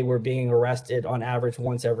 they were being arrested on average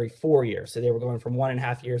once every 4 years. So they were going from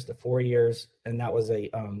 1.5 years to 4 years. And that was a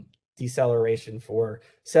deceleration for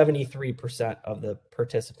 73% of the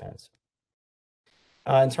participants.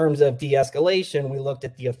 In terms of de-escalation, we looked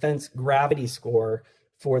at the offense gravity score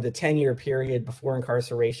for the 10-year period before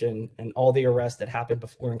incarceration and all the arrests that happened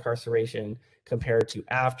before incarceration compared to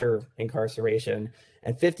after incarceration.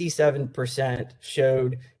 And 57%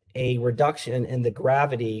 showed a reduction in the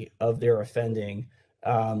gravity of their offending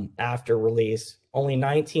after release. Only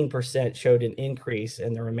 19% showed an increase,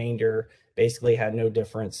 and the remainder basically had no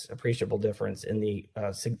difference, appreciable difference in the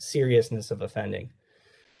seriousness of offending.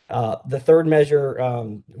 The third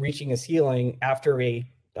measure, reaching a ceiling, after a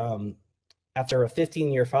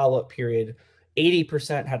 15-year follow-up period,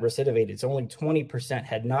 80% had recidivated. So only 20%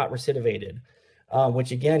 had not recidivated,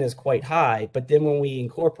 which again is quite high. But then when we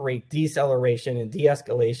incorporate deceleration and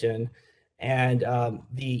de-escalation, and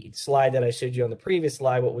the slide that I showed you on the previous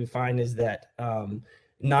slide, what we find is that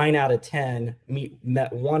 9 out of 10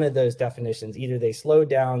 met one of those definitions. Either they slowed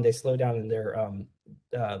down in their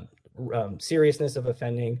seriousness of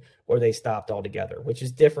offending, or they stopped altogether, which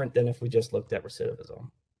is different than if we just looked at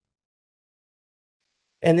recidivism.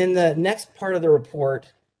 And then the next part of the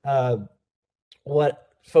report, what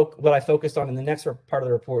what I focused on in the next part of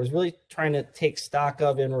the report was really trying to take stock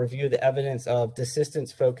of and review the evidence of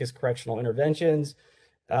desistance-focused correctional interventions.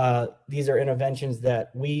 These are interventions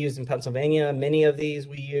that we use in Pennsylvania. Many of these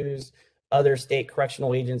we use. Other state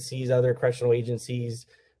correctional agencies, other correctional agencies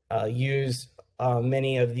use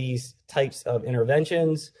many of these types of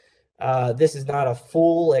interventions. This is not a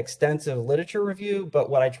full, extensive literature review, but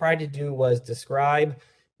what I tried to do was describe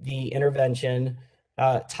the intervention,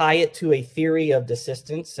 tie it to a theory of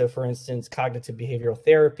desistance. So for instance, cognitive behavioral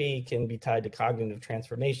therapy can be tied to cognitive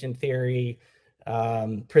transformation theory,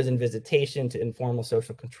 prison visitation to informal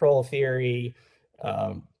social control theory,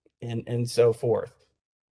 and so forth.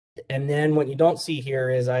 And then what you don't see here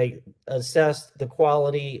is I assessed the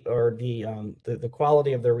quality or the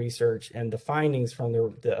quality of the research and the findings from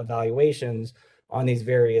the evaluations on these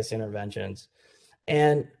various interventions.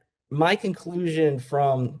 And my conclusion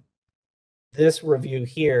from this review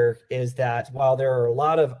here is that while there are a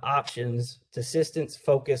lot of options,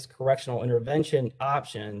 desistance-focused correctional intervention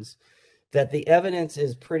options, that the evidence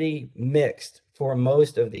is pretty mixed for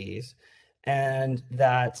most of these, and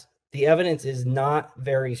that the evidence is not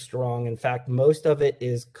very strong. In fact, most of it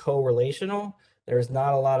is correlational. There's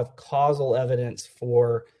not a lot of causal evidence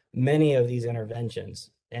for many of these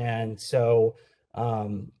interventions. And so,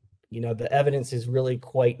 you know, the evidence is really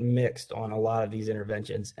quite mixed on a lot of these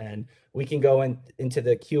interventions. And we can go into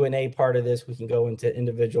the Q&A part of this. We can go into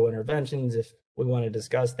individual interventions if we want to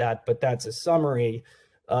discuss that, but that's a summary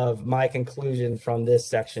of my conclusion from this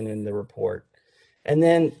section in the report. And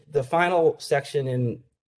then the final section in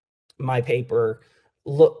my paper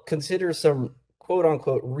considers some quote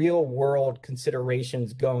unquote real world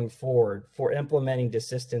considerations going forward for implementing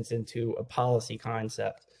desistance into a policy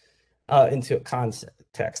concept, into a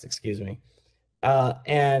context, excuse me.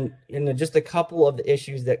 And just a couple of the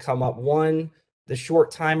issues that come up. One, the short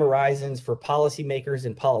time horizons for policymakers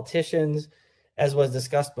and politicians. As was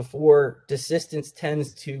discussed before, desistance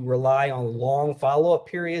tends to rely on long follow-up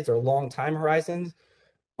periods or long time horizons.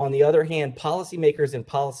 On the other hand, policymakers and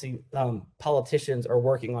politicians are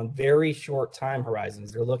working on very short time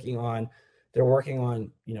horizons. They're working on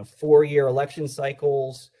 4-year election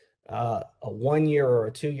cycles, a 1-year or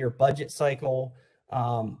a 2-year budget cycle.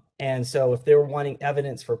 And so if they're wanting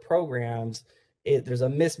evidence for programs, there's a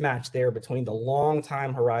mismatch there between the long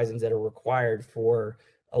time horizons that are required for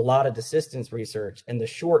a lot of desistance research and the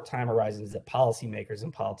short time horizons that policymakers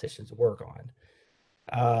and politicians work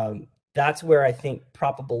on. That's where I think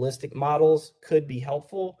probabilistic models could be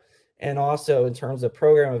helpful. And also in terms of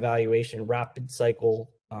program evaluation, rapid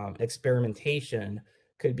cycle experimentation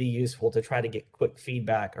could be useful to try to get quick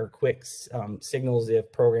feedback or quick signals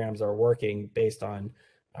if programs are working based on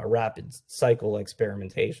rapid cycle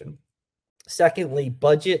experimentation. Secondly,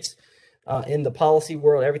 budgets. In the policy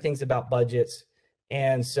world, everything's about budgets.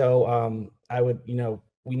 And so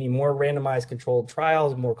we need more randomized controlled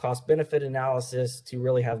trials, more cost benefit analysis to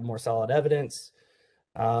really have more solid evidence.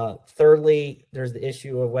 Thirdly, there's the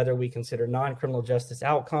issue of whether we consider non-criminal justice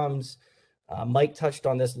outcomes. Mike touched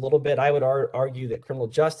on this a little bit. I would argue that criminal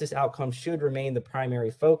justice outcomes should remain the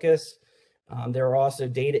primary focus. There are also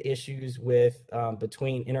data issues with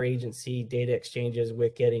between interagency data exchanges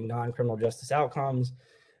with getting non-criminal justice outcomes.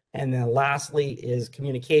 And then lastly is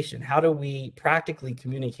communication. How do we practically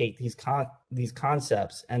communicate these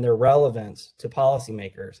concepts and their relevance to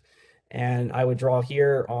policymakers? And I would draw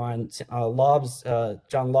here on John Lobb's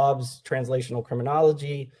translational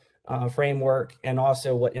criminology framework, and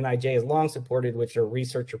also what NIJ has long supported, which are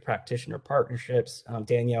researcher practitioner partnerships.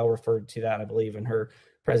 Danielle referred to that, I believe, in her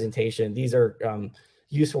presentation. These are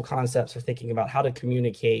useful concepts for thinking about how to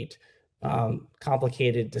communicate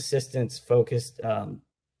complicated desistance-focused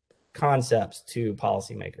concepts to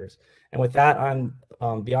policymakers. And with that, I'm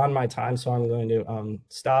beyond my time, so I'm going to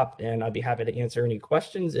stop, and I'd be happy to answer any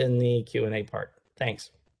questions in the Q&A part.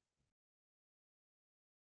 Thanks.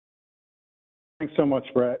 Thanks so much,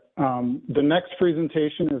 Brett. The next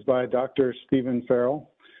presentation is by Dr. Stephen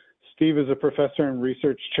Farrell. Steve is a professor and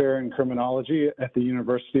research chair in criminology at the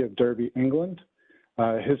University of Derby, England.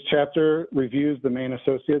 His chapter reviews the main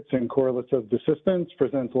associates and correlates of desistance,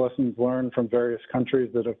 presents lessons learned from various countries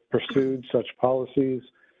that have pursued such policies,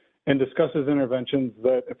 and discusses interventions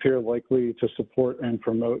that appear likely to support and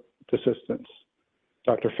promote desistance.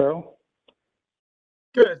 Dr. Farrell?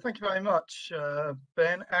 Good, thank you very much,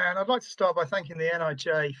 Ben. And I'd like to start by thanking the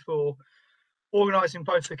NIJ for organising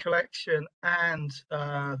both the collection and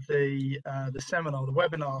the seminar, the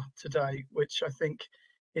webinar today, which I think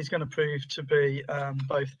is going to prove to be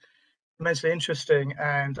both immensely interesting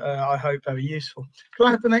and I hope very useful. Can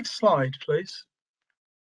I have the next slide, please?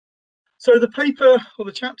 So the paper or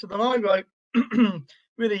the chapter that I wrote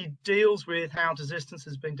really deals with how desistance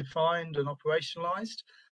has been defined and operationalized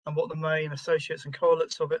and what the main associates and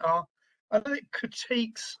correlates of it are. And then it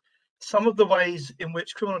critiques some of the ways in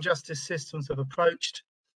which criminal justice systems have approached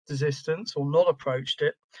desistance or not approached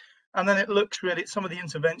it. And then it looks really at some of the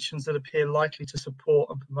interventions that appear likely to support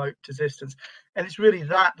and promote desistance. And it's really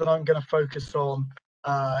that I'm going to focus on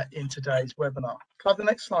in today's webinar. Can I have the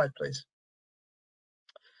next slide, please?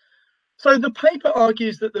 So the paper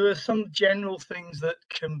argues that there are some general things that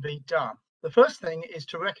can be done. The first thing is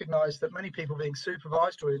to recognise that many people being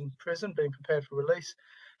supervised or in prison, being prepared for release,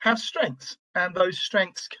 have strengths, and those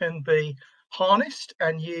strengths can be harnessed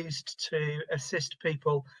and used to assist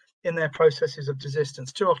people in their processes of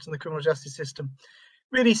desistance. Too often the criminal justice system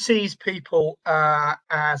really sees people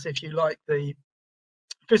as, if you like, the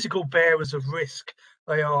physical bearers of risk.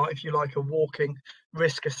 They are, if you like, a walking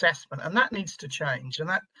risk assessment, and that needs to change. And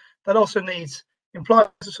that also implies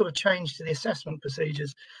a sort of change to the assessment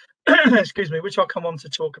procedures, excuse me, which I'll come on to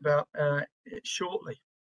talk about shortly.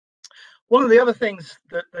 One of the other things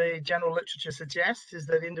that the general literature suggests is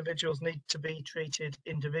that individuals need to be treated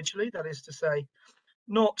individually. That is to say,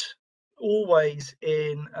 not always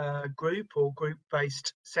in group or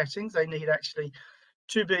group-based settings. They need actually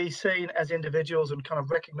to be seen as individuals and kind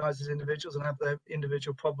of recognized as individuals and have their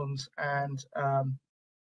individual problems and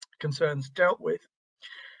concerns dealt with.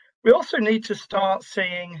 We also need to start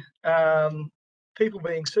seeing people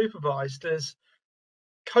being supervised as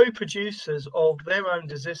co-producers of their own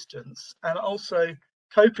desistance and also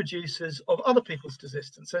co-producers of other people's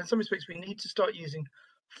desistance. So in some respects, we need to start using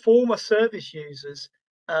former service users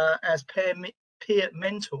as peer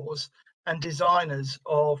mentors and designers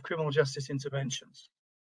of criminal justice interventions.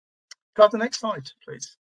 Go to the next slide,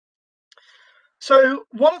 please. So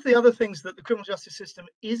one of the other things that the criminal justice system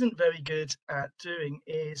isn't very good at doing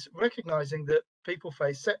is recognizing that people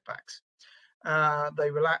face setbacks.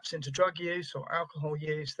 They relapse into drug use or alcohol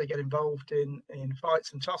use, they get involved in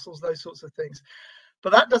fights and tussles, those sorts of things.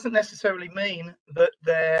 But that doesn't necessarily mean that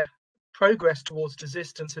their progress towards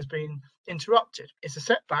desistance has been interrupted. It's a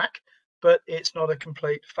setback, but it's not a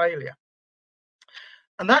complete failure.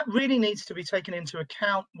 And that really needs to be taken into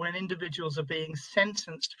account when individuals are being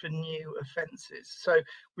sentenced for new offences. So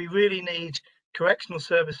we really need correctional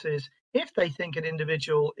services, if they think an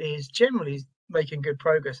individual is generally making good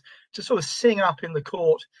progress, to sort of sing up in the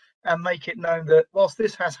court and make it known that whilst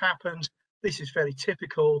this has happened, this is fairly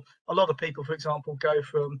typical. A lot of people, for example, go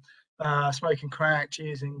from smoking crack to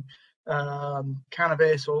using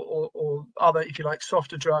cannabis or other, if you like,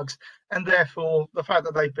 softer drugs, and therefore the fact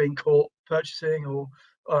that they've been caught purchasing or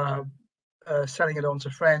selling it on to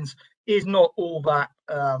friends is not all that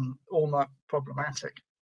problematic.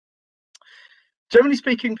 Generally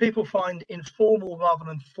speaking, people find informal rather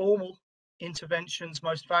than formal interventions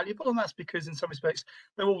most valuable, and that's because in some respects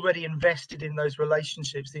they're already invested in those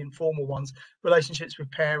relationships, the informal ones, relationships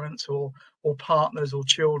with parents or partners or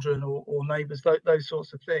children or neighbours, those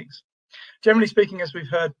sorts of things. Generally speaking, as we've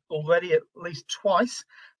heard already at least twice,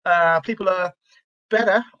 people are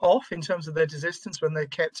better off in terms of their desistance when they're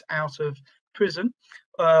kept out of prison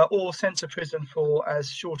or sent to prison for as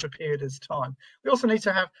short a period as time. We also need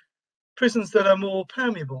to have prisons that are more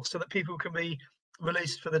permeable so that people can be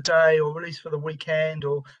released for the day or released for the weekend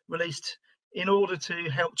or released in order to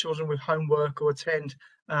help children with homework or attend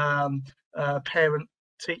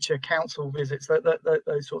parent-teacher council visits,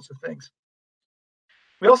 those sorts of things.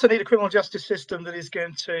 We also need a criminal justice system that is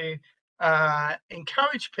going to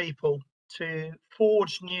encourage people to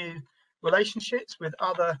forge new relationships with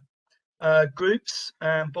other groups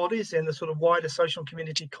and bodies in the sort of wider social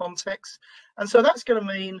community context. And so that's going to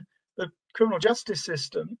mean the criminal justice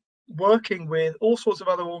system working with all sorts of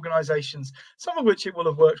other organizations, some of which it will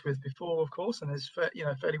have worked with before, of course, and is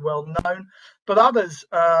fairly well known, but others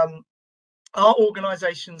are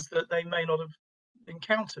organizations that they may not have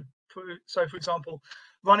encountered. So, for example,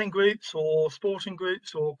 running groups or sporting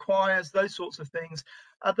groups or choirs, those sorts of things,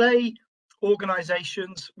 are they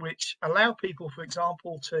organizations which allow people, for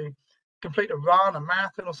example, to complete a run, a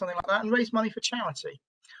marathon or something like that and raise money for charity?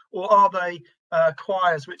 Or are they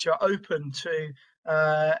choirs which are open to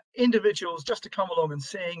individuals just to come along and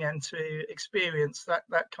sing and to experience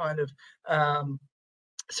that kind of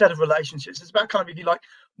set of relationships? It's about kind of, if you like,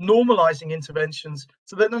 normalizing interventions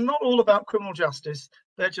so that they're not all about criminal justice,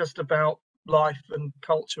 they're just about life and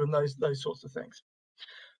culture and those sorts of things.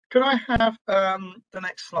 Could I have the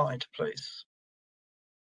next slide, please?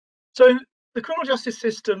 So the criminal justice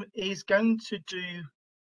system is going to do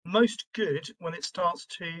most good when it starts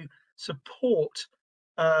to support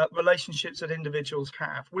relationships that individuals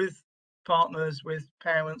have with partners, with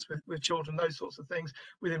parents, with children, those sorts of things,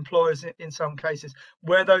 with employers in some cases,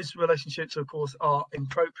 where those relationships, of course, are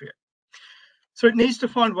inappropriate. So it needs to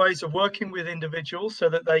find ways of working with individuals so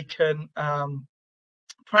that they can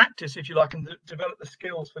practice, if you like, and develop the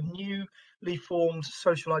skills for newly formed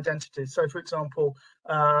social identities. So, for example,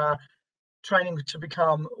 training to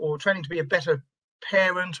be a better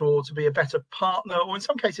parent, or to be a better partner, or in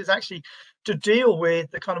some cases actually to deal with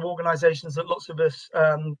the kind of organizations that lots of us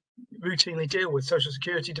routinely deal with: social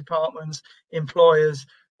security departments, employers,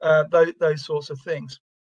 those sorts of things.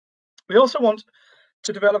 We also want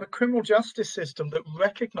to develop a criminal justice system that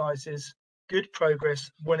recognizes good progress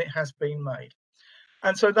when it has been made.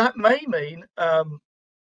 And so that may mean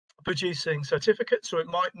producing certificates, or it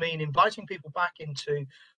might mean inviting people back into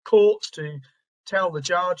courts to tell the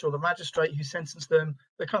judge or the magistrate who sentenced them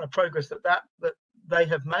the kind of progress that they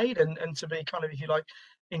have made, and to be kind of, if you like,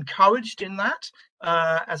 encouraged in that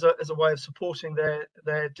as a way of supporting their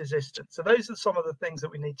desistance. So those are some of the things that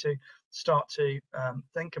we need to start to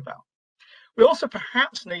think about. We also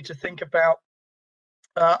perhaps need to think about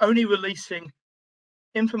only releasing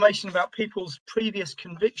information about people's previous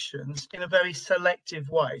convictions in a very selective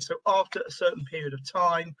way. So after a certain period of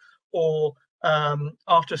time, or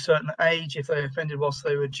after a certain age, if they offended whilst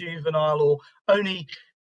they were juvenile, or only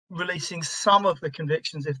releasing some of the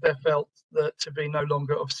convictions if they're felt that to be no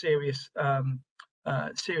longer of serious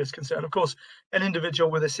concern. Of course, an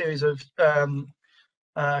individual with a series of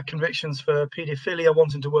convictions for paedophilia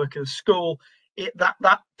wanting to work at a school,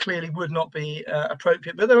 that clearly would not be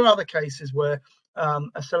appropriate. But there are other cases where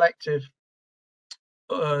a selective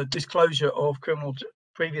disclosure of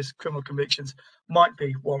previous criminal convictions might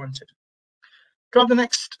be warranted. Go on the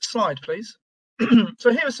next slide, please.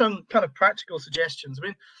 So here are some kind of practical suggestions. I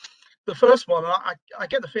mean, the first one, I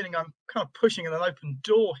get the feeling I'm kind of pushing an open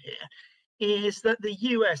door here, is that the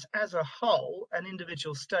US as a whole, and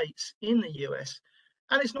individual states in the US,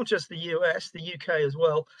 and it's not just the US, the UK as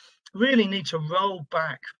well, really need to roll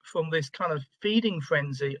back from this kind of feeding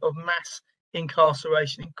frenzy of mass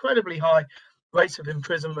incarceration, incredibly high rates of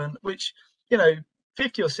imprisonment, which,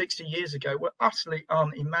 50 or 60 years ago were utterly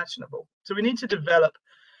unimaginable. So we need to develop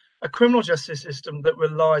a criminal justice system that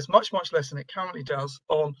relies much, much less than it currently does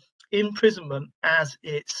on imprisonment as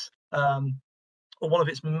its or one of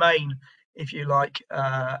its main, if you like,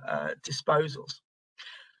 disposals.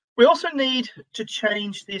 We also need to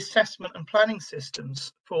change the assessment and planning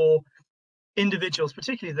systems for individuals,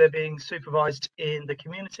 particularly if they're being supervised in the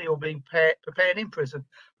community or being prepared in prison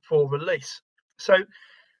for release. So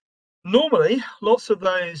normally, lots of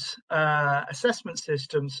those assessment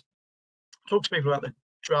systems talk to people about their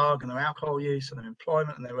drug and their alcohol use and their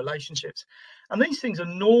employment and their relationships. And these things are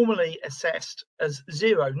normally assessed as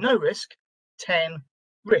 0, no risk, 10,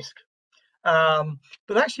 risk.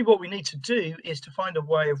 But actually what we need to do is to find a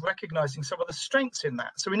way of recognizing some of the strengths in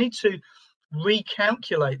that. So we need to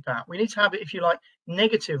recalculate that. We need to have it, if you like,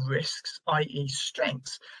 negative risks, i.e.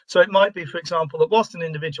 strengths. So it might be, for example, that whilst an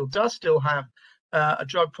individual does still have a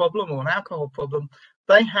drug problem or an alcohol problem,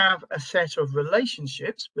 they have a set of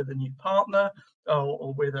relationships with a new partner,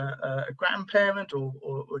 or with a grandparent, or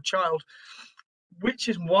a child, which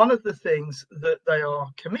is one of the things that they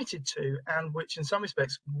are committed to, and which in some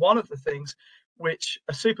respects one of the things which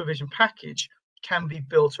a supervision package can be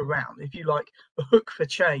built around, if you like, the hook for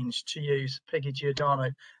change, to use Peggy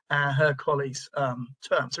Giordano and her colleagues' term.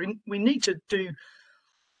 So we need to do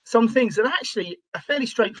some things that actually are fairly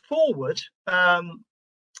straightforward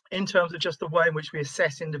in terms of just the way in which we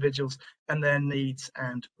assess individuals and their needs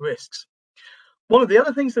and risks. One of the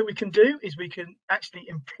other things that we can do is we can actually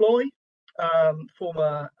employ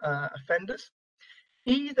former offenders,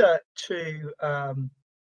 either to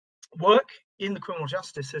work in the criminal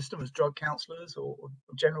justice system as drug counsellors or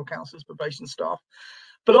general counsellors, probation staff,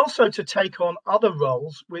 but also to take on other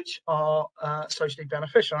roles which are socially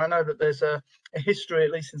beneficial. I know that there's a history,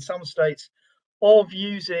 at least in some states, of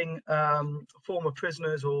using former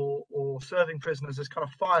prisoners or serving prisoners as kind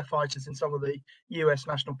of firefighters in some of the US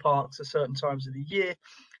national parks at certain times of the year.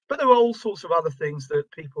 But there are all sorts of other things that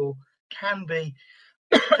people can be,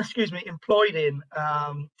 excuse me, employed in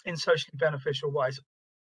socially beneficial ways.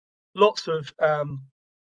 Lots of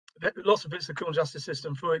bits of the criminal justice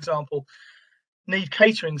system, for example, need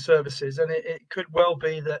catering services, and it could well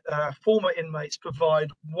be that former inmates provide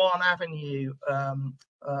one avenue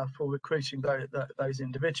for recruiting those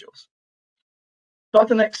individuals. Go to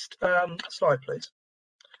the next slide, please.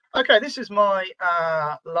 Okay, this is my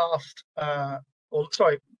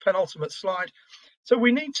penultimate slide. So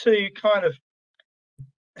we need to kind of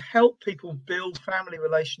help people build family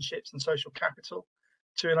relationships and social capital.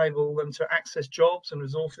 to enable them to access jobs and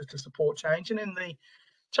resources to support change. And in the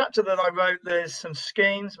chapter that I wrote, there's some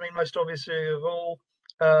schemes. I mean, most obviously of all,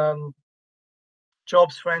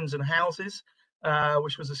 Jobs, Friends and Houses,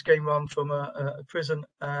 which was a scheme run from a prison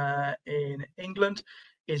in England,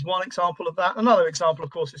 is one example of that. Another example,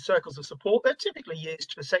 of course, is circles of support. They're typically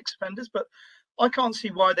used for sex offenders, but I can't see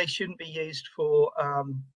why they shouldn't be used for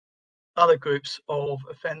other groups of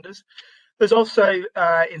offenders. There's also,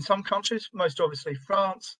 in some countries, most obviously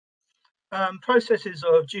France, processes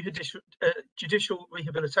of judicial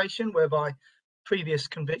rehabilitation, whereby previous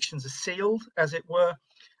convictions are sealed, as it were.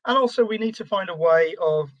 And also we need to find a way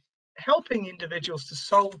of helping individuals to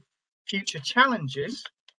solve future challenges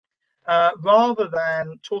rather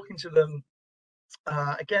than talking to them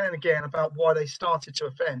again and again about why they started to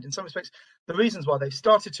offend. In some respects, the reasons why they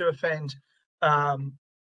started to offend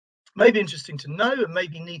may be interesting to know and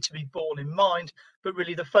maybe need to be borne in mind, but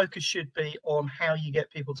really the focus should be on how you get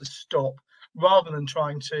people to stop rather than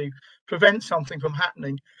trying to prevent something from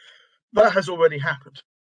happening that has already happened.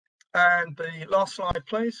 And the last slide,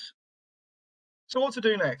 please. So what to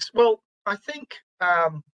do next? Well, I think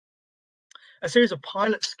a series of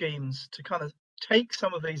pilot schemes to kind of take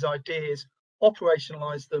some of these ideas,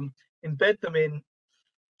 operationalize them, embed them in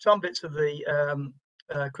some bits of the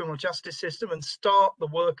criminal justice system and start the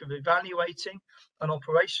work of evaluating and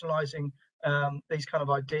operationalizing these kind of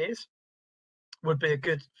ideas would be a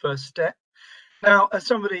good first step. Now, as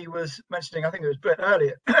somebody was mentioning, I think it was Brett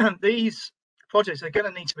earlier, these projects are going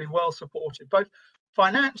to need to be well supported, both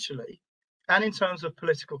financially and in terms of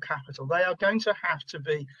political capital. They are going to have to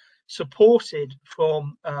be supported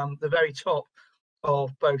from the very top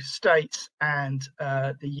of both states and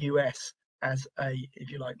the US as a, if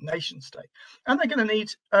you like, nation state. And they're going to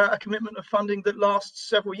need a commitment of funding that lasts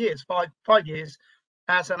several years, five years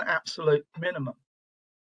as an absolute minimum.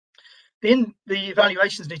 The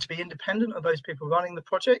evaluations need to be independent of those people running the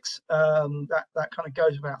projects. That kind of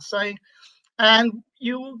goes without saying. And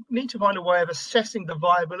you'll need to find a way of assessing the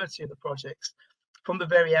viability of the projects from the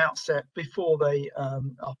very outset before they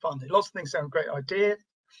are funded. Lots of things sound a great idea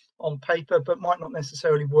on paper, but might not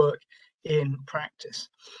necessarily work in practice.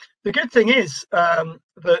 The good thing is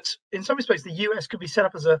that in some respects, the US could be set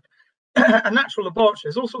up as a natural laboratory.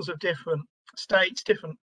 There's all sorts of different states,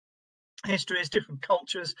 different histories, different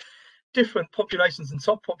cultures, different populations and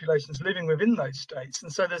subpopulations living within those states.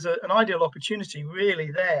 And so there's an ideal opportunity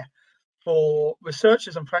really there for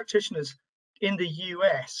researchers and practitioners in the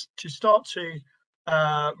US to start to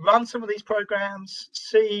run some of these programs,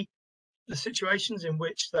 see the situations in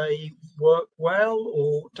which they work well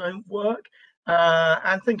or don't work,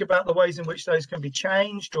 and think about the ways in which those can be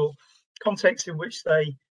changed or contexts in which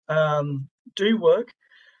they do work.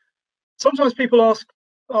 Sometimes people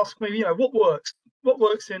ask me, you know, what works? What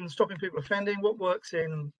works in stopping people offending? What works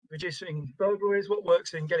in reducing burglaries? What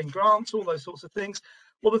works in getting grants? All those sorts of things.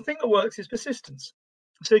 Well, the thing that works is persistence.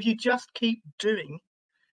 So if you just keep doing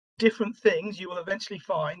different things, you will eventually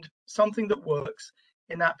find something that works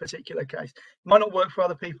in that particular case. It might not work for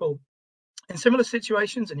other people in similar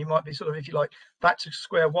situations, and you might be sort of, if you like, back to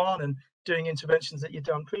square one and doing interventions that you've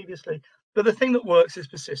done previously. But the thing that works is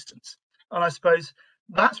persistence. And I suppose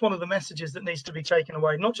that's one of the messages that needs to be taken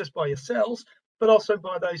away, not just by yourselves, but also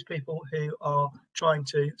by those people who are trying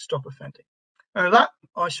to stop offending. And with that,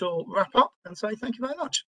 I shall wrap up and say thank you very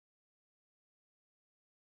much.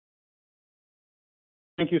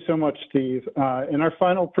 Thank you so much, Steve. And our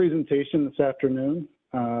final presentation this afternoon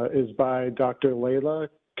is by Dr. Leila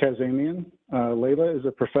Kazemian. Leila is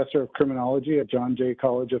a professor of criminology at John Jay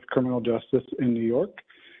College of Criminal Justice in New York.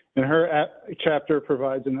 And her chapter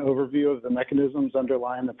provides an overview of the mechanisms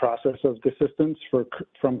underlying the process of desistance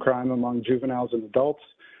from crime among juveniles and adults,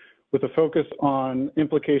 with a focus on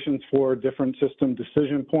implications for different system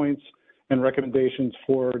decision points and recommendations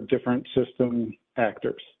for different system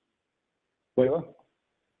actors. Leila?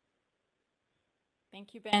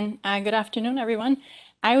 Thank you, Ben. Good afternoon, everyone.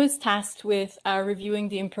 I was tasked with reviewing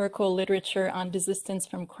the empirical literature on desistance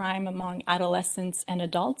from crime among adolescents and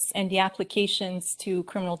adults and the applications to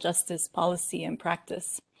criminal justice policy and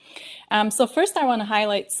practice. So first, I want to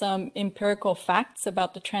highlight some empirical facts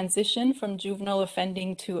about the transition from juvenile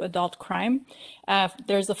offending to adult crime.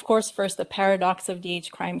 There's, of course, first a paradox of the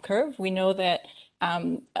age crime curve. We know that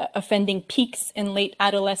offending peaks in late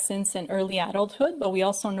adolescence and early adulthood, but we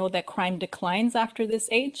also know that crime declines after this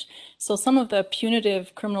age. So some of the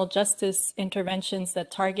punitive criminal justice interventions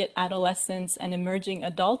that target adolescents and emerging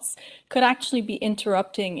adults could actually be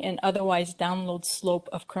interrupting an otherwise downward slope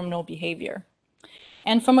of criminal behavior.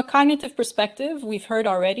 And from a cognitive perspective, we've heard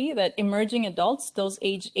already that emerging adults, those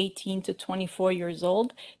aged 18 to 24 years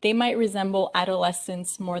old, they might resemble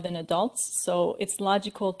adolescents more than adults. So it's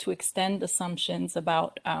logical to extend assumptions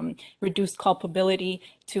about reduced culpability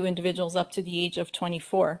to individuals up to the age of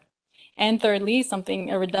 24. And thirdly,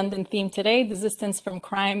 a redundant theme today, desistance from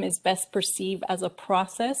crime is best perceived as a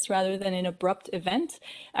process rather than an abrupt event,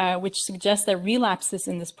 which suggests that relapses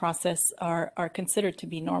in this process are considered to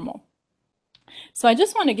be normal. So I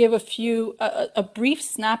just want to give a brief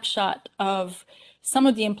snapshot of some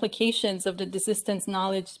of the implications of the desistance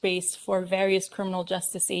knowledge base for various criminal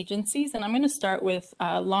justice agencies. And I'm going to start with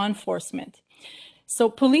law enforcement. So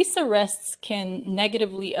police arrests can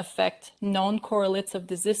negatively affect known correlates of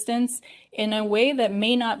desistance in a way that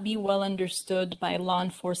may not be well understood by law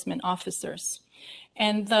enforcement officers.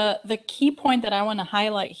 And the key point that I want to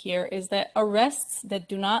highlight here is that arrests that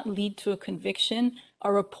do not lead to a conviction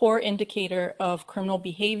are a poor indicator of criminal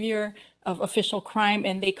behavior, of official crime,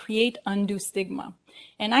 and they create undue stigma.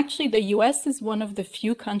 And actually, the US is one of the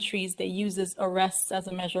few countries that uses arrests as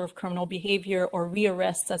a measure of criminal behavior or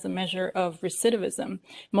rearrests as a measure of recidivism.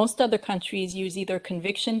 Most other countries use either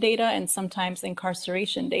conviction data and sometimes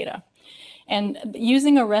incarceration data. And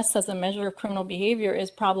using arrests as a measure of criminal behavior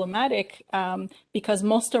is problematic because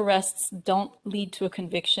most arrests don't lead to a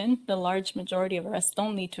conviction. The large majority of arrests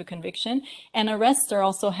don't lead to a conviction. And arrests are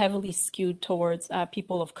also heavily skewed towards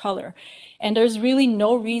people of color. And there's really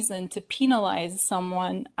no reason to penalize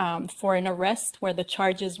someone for an arrest where the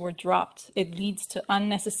charges were dropped. It leads to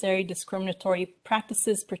unnecessary discriminatory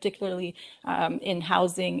practices, particularly in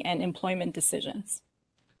housing and employment decisions.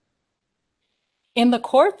 In the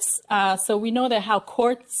courts, so we know that how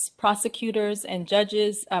courts, prosecutors, and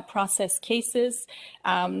judges process cases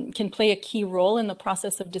can play a key role in the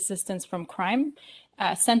process of desistance from crime.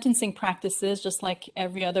 Sentencing practices, just like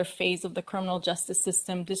every other phase of the criminal justice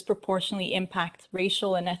system, disproportionately impact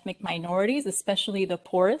racial and ethnic minorities, especially the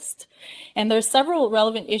poorest. And there are several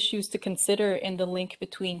relevant issues to consider in the link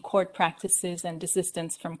between court practices and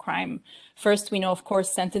desistance from crime. First, we know, of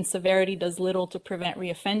course, sentence severity does little to prevent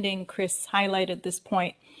reoffending. Chris highlighted this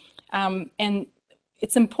point. And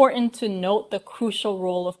it's important to note the crucial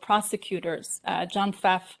role of prosecutors. John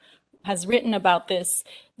Pfaff has written about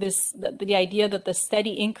the idea that the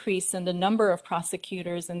steady increase in the number of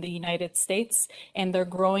prosecutors in the United States and their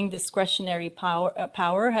growing discretionary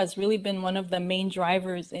power has really been one of the main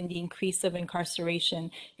drivers in the increase of incarceration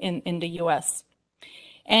in the US.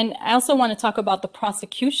 And I also want to talk about the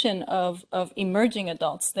prosecution of emerging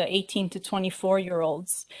adults, the 18 to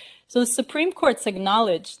 24-year-olds. So the Supreme Court's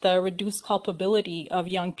acknowledged the reduced culpability of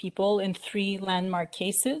young people in 3 landmark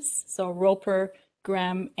cases, so Roper,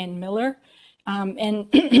 Graham, and Miller. And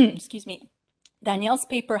excuse me, Danielle's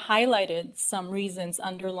paper highlighted some reasons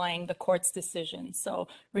underlying the court's decision, so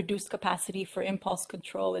reduced capacity for impulse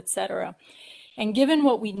control, etc. And given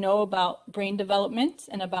what we know about brain development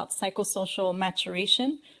and about psychosocial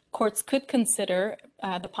maturation, courts could consider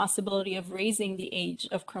the possibility of raising the age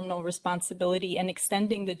of criminal responsibility and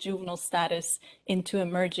extending the juvenile status into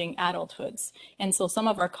emerging adulthoods. And so some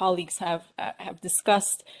of our colleagues have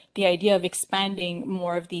discussed the idea of expanding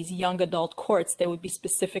more of these young adult courts that would be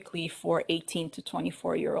specifically for 18 to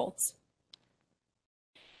 24-year-olds.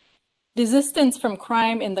 Desistance from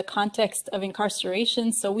crime in the context of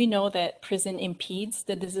incarceration. So we know that prison impedes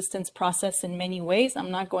the desistance process in many ways.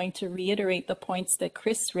 I'm not going to reiterate the points that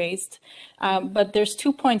Chris raised, but there's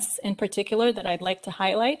 2 points in particular that I'd like to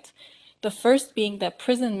highlight. The first being that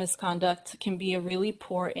prison misconduct can be a really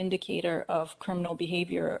poor indicator of criminal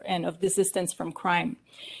behavior and of desistance from crime.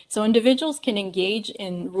 So individuals can engage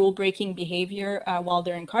in rule-breaking behavior while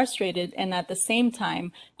they're incarcerated and at the same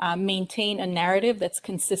time maintain a narrative that's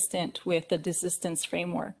consistent with the desistance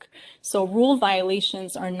framework. So rule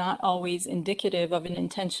violations are not always indicative of an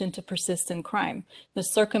intention to persist in crime. The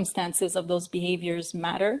circumstances of those behaviors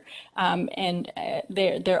matter, and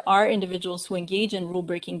there are individuals who engage in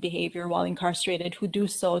rule-breaking behavior while incarcerated who do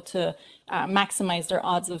so to maximize their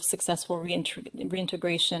odds of successful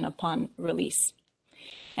reintegration upon release.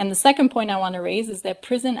 And the second point I want to raise is that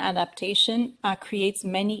prison adaptation creates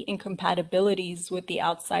many incompatibilities with the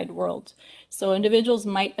outside world. So individuals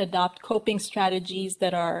might adopt coping strategies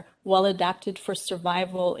that are well adapted for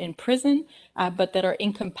survival in prison, but that are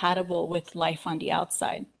incompatible with life on the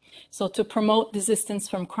outside. So to promote desistance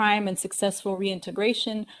from crime and successful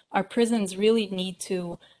reintegration, our prisons really need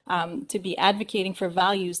to be advocating for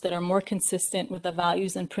values that are more consistent with the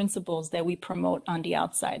values and principles that we promote on the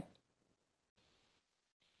outside.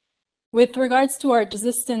 With regards to our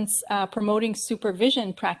desistance promoting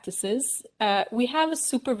supervision practices, we have a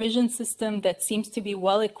supervision system that seems to be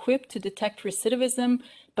well equipped to detect recidivism,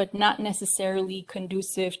 but not necessarily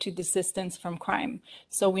conducive to desistance from crime.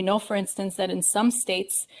 So we know, for instance, that in some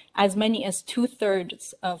states, as many as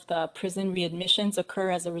 2/3 of the prison readmissions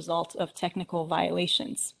occur as a result of technical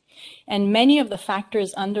violations. And many of the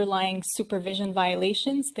factors underlying supervision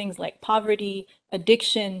violations, things like poverty,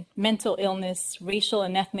 addiction, mental illness, racial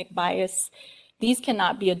and ethnic bias, these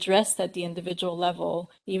cannot be addressed at the individual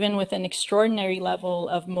level, even with an extraordinary level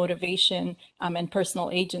of motivation and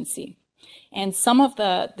personal agency. And some of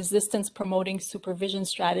the desistance promoting supervision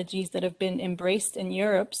strategies that have been embraced in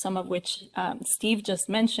Europe, some of which Steve just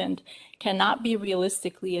mentioned, cannot be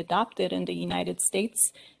realistically adopted in the United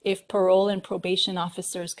States if parole and probation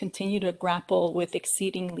officers continue to grapple with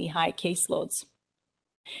exceedingly high caseloads.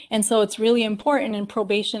 And so it's really important in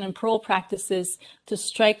probation and parole practices to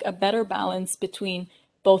strike a better balance between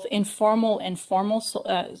both informal and formal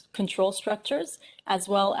control structures, as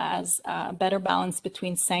well as a better balance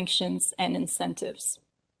between sanctions and incentives.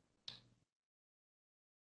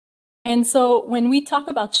 And so when we talk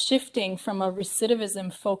about shifting from a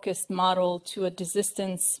recidivism-focused model to a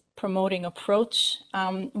desistance-promoting approach,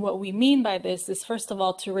 what we mean by this is, first of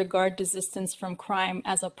all, to regard desistance from crime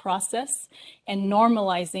as a process and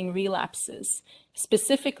normalizing relapses.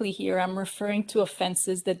 Specifically here, I'm referring to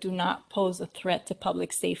offenses that do not pose a threat to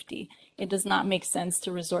public safety. It does not make sense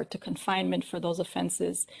to resort to confinement for those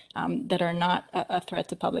offenses that are not a threat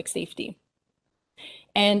to public safety.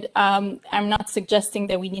 And I'm not suggesting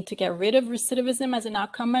that we need to get rid of recidivism as an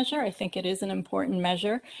outcome measure. I think it is an important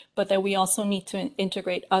measure, but that we also need to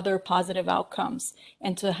integrate other positive outcomes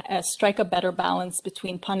and to strike a better balance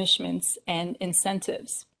between punishments and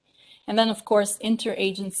incentives. And then, of course,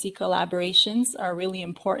 interagency collaborations are really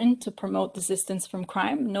important to promote desistance from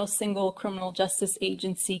crime. No single criminal justice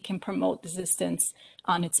agency can promote desistance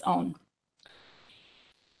on its own.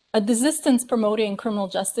 A desistance promoting criminal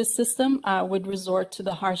justice system would resort to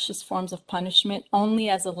the harshest forms of punishment only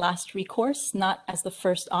as a last recourse, not as the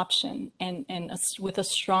first option, and with a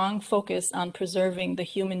strong focus on preserving the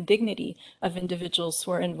human dignity of individuals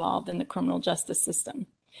who are involved in the criminal justice system.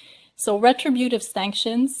 So retributive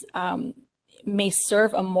sanctions may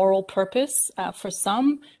serve a moral purpose for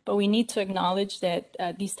some, but we need to acknowledge that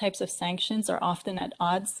these types of sanctions are often at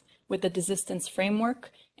odds with the desistance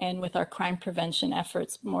framework and with our crime prevention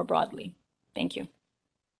efforts more broadly. Thank you.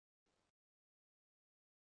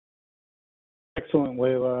 Excellent,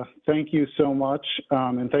 Layla. Thank you so much.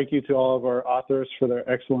 And thank you to all of our authors for their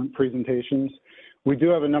excellent presentations. We do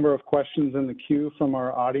have a number of questions in the queue from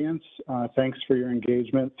our audience. Thanks for your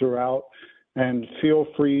engagement throughout. And feel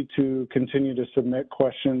free to continue to submit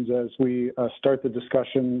questions as we start the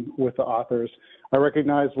discussion with the authors. I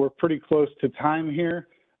recognize we're pretty close to time here.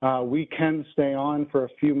 We can stay on for a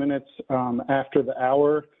few minutes after the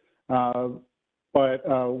hour, but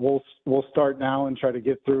we'll start now and try to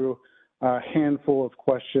get through a handful of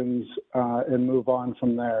questions and move on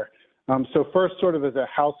from there. So first, sort of as a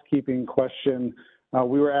housekeeping question,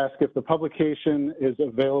 we were asked if the publication is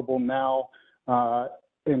available now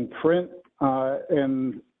in print,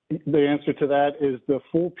 and the answer to that is the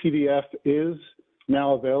full PDF is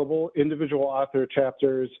now available, individual author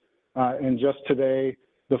chapters, and just today,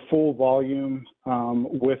 the full volume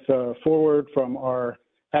with a foreword from our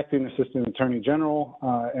Acting Assistant Attorney General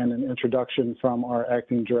and an introduction from our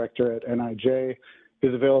Acting Director at NIJ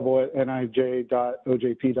is available at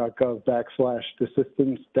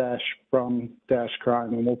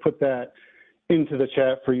nij.ojp.gov/desistance-from-crime, and we'll put that into the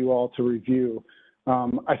chat for you all to review.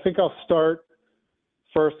 I think I'll start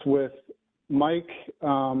first with Mike.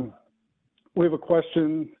 We have a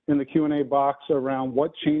question in the Q&A box around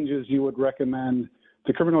what changes you would recommend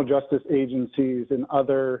to criminal justice agencies and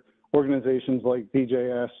other organizations like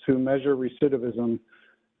BJS who measure recidivism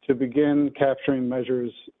to begin capturing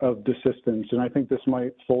measures of desistance. And I think this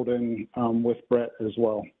might fold in with Brett as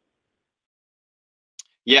well.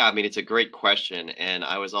 Yeah, I mean, it's a great question. And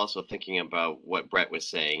I was also thinking about what Brett was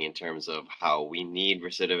saying in terms of how we need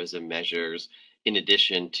recidivism measures in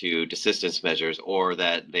addition to desistance measures, or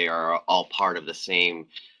that they are all part of the same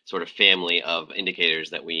sort of family of indicators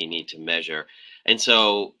that we need to measure. And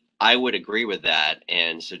so I would agree with that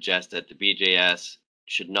and suggest that the BJS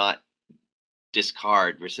should not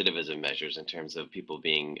discard recidivism measures in terms of people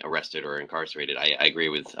being arrested or incarcerated. I agree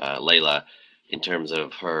with Layla in terms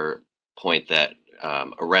of her point that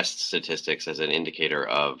arrest statistics as an indicator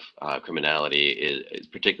of criminality is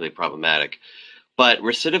particularly problematic. But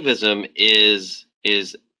recidivism is,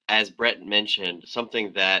 as Brett mentioned,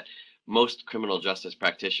 something that most criminal justice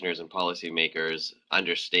practitioners and policymakers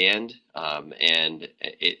understand, and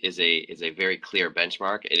it is a very clear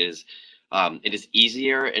benchmark. It is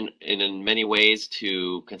easier in many ways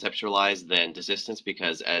to conceptualize than desistance,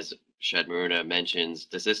 because as Shad Maruna mentions,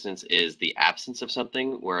 desistance is the absence of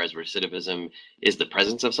something, whereas recidivism is the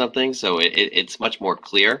presence of something. So it's much more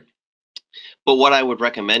clear. But what I would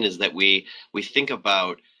recommend is that we think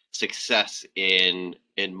about success in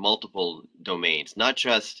multiple domains, not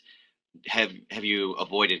just have you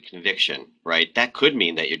avoided conviction, right? That could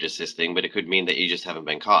mean that you're desisting, but it could mean that you just haven't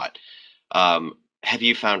been caught. Have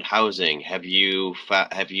you found housing? Have you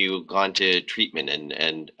gone to treatment?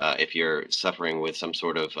 And if you're suffering with some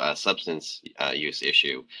sort of substance use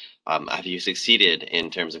issue, have you succeeded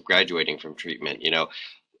in terms of graduating from treatment? You know,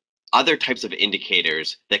 other types of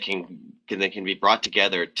indicators that can be brought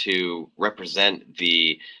together to represent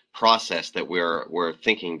the process that we're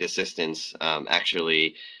thinking desistance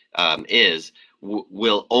actually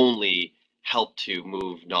will only help to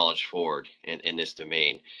move knowledge forward in this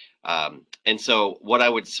domain. And so what I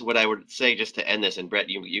would say, just to end this, and Brett,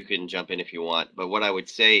 you can jump in if you want, but what I would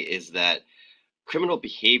say is that criminal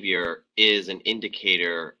behavior is an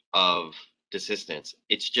indicator of desistance.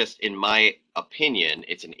 It's just, in my opinion,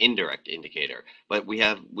 it's an indirect indicator. But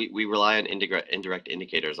we rely on indirect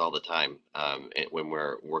indicators all the time when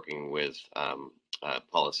we're working with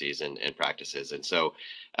policies and practices. And so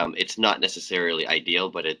it's not necessarily ideal,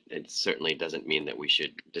 but it certainly doesn't mean that we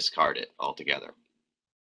should discard it altogether.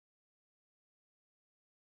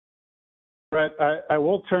 Brett, I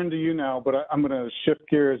will turn to you now, but I'm going to shift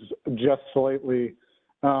gears just slightly.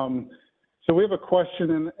 So we have a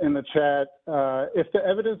question in the chat. If the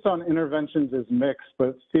evidence on interventions is mixed,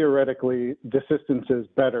 but theoretically desistance is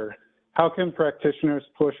better, how can practitioners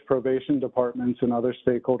push probation departments and other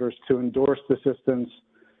stakeholders to endorse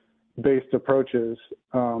desistance-based approaches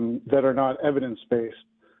that are not evidence-based?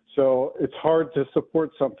 So it's hard to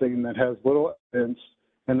support something that has little evidence,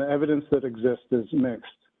 and the evidence that exists is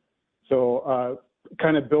mixed. So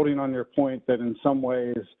kind of building on your point that in some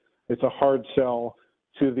ways it's a hard sell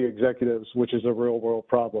to the executives, which is a real world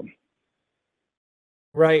problem.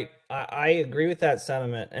 Right. I agree with that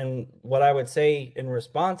sentiment. And what I would say in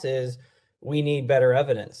response is we need better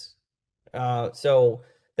evidence. So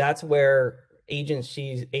that's where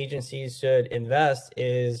agencies should invest,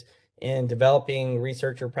 is in developing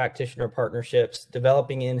researcher practitioner partnerships,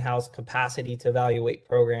 developing in-house capacity to evaluate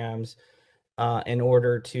programs, in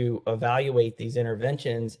order to evaluate these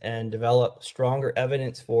interventions and develop stronger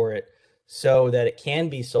evidence for it so that it can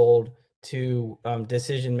be sold to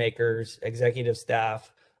decision makers, executive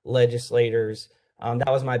staff, legislators.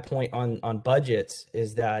 That was my point on budgets,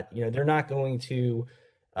 is that, you know, they're not going to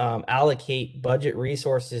allocate budget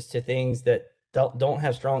resources to things that don't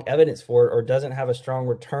have strong evidence for it, or doesn't have a strong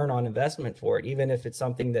return on investment for it, even if it's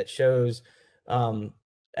something that shows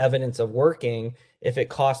evidence of working. If it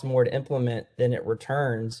costs more to implement than it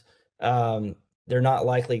returns, they're not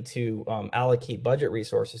likely to allocate budget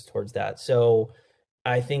resources towards that. So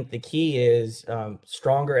I think the key is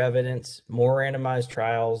stronger evidence, more randomized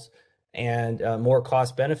trials, and more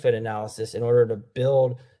cost-benefit analysis in order to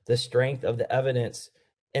build the strength of the evidence.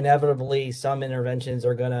 Inevitably, some interventions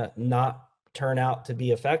are going to not turn out to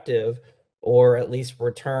be effective, or at least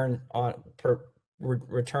return on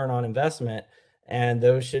investment, and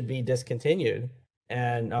those should be discontinued.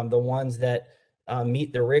 And the ones that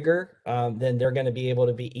meet the rigor, then they're going to be able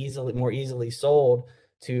to be more easily sold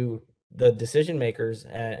to the decision makers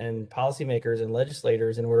and policymakers and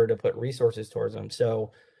legislators in order to put resources towards them.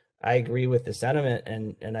 So I agree with the sentiment,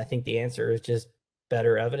 and I think the answer is just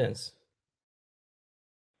better evidence.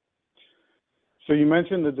 So you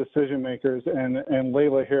mentioned the decision makers, and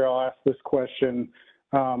Layla, here I'll ask this question.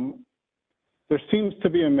 There seems to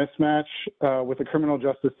be a mismatch with the criminal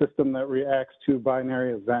justice system that reacts to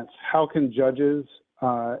binary events. How can judges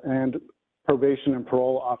and probation and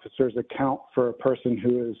parole officers account for a person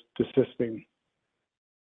who is desisting?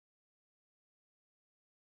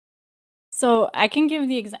 So I can give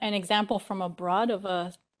an example from abroad of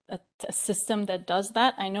a system that does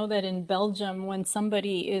that. I know that in Belgium, when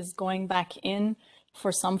somebody is going back in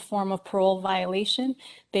for some form of parole violation,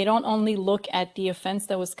 they don't only look at the offense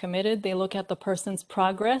that was committed, they look at the person's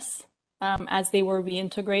progress as they were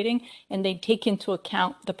reintegrating, and they take into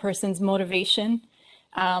account the person's motivation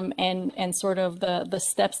and sort of the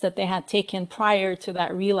steps that they had taken prior to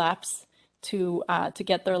that relapse to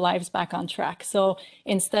get their lives back on track. So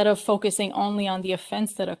instead of focusing only on the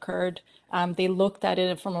offense that occurred, they looked at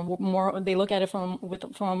it from a more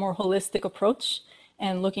holistic approach,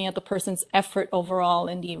 and looking at the person's effort overall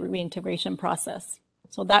in the reintegration process.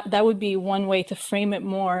 So that would be one way to frame it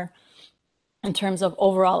more in terms of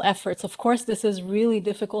overall efforts. Of course, this is really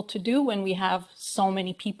difficult to do when we have so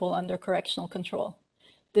many people under correctional control.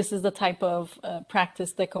 This is the type of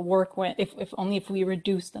practice that could work when, if only if we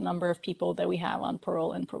reduce the number of people that we have on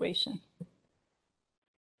parole and probation.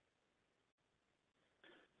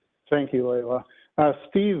 Thank you, Layla.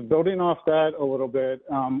 Steve, building off that a little bit,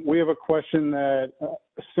 we have a question that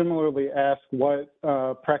similarly asks what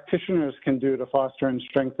practitioners can do to foster and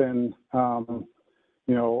strengthen,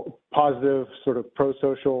 positive sort of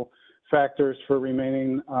pro-social factors for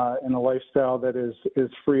remaining in a lifestyle that is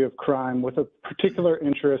free of crime, with a particular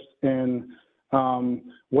interest in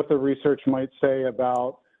what the research might say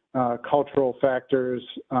about cultural factors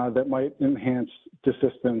that might enhance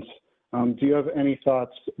desistance. Do you have any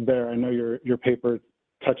thoughts there? I know your paper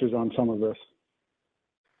touches on some of this.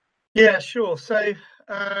 Yeah, sure. So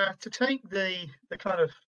to take the kind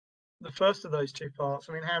of the first of those two parts,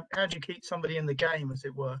 I mean, how do you keep somebody in the game, as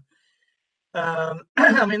it were?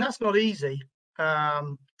 I mean, that's not easy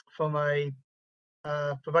from a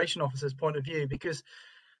probation officer's point of view, because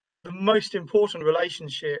the most important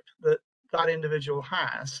relationship that individual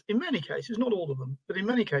has, in many cases, not all of them, but in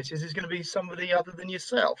many cases, is going to be somebody other than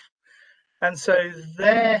yourself. And so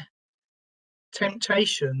their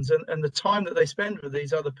temptations and the time that they spend with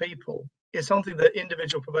these other people is something that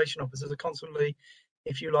individual probation officers are constantly,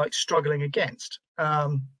 if you like, struggling against.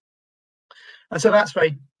 And so that's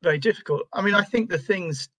very, very difficult. I mean, I think the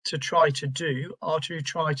things to try to do are to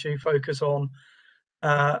try to focus on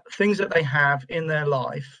things that they have in their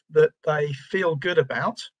life that they feel good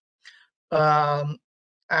about,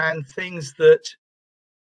 and things that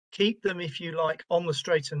keep them, if you like, on the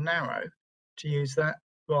straight and narrow, to use that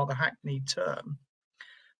rather hackneyed term,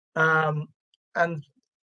 and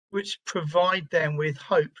which provide them with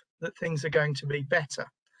hope that things are going to be better.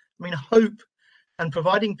 I mean, hope, and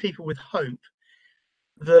providing people with hope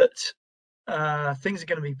that things are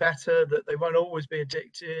going to be better, that they won't always be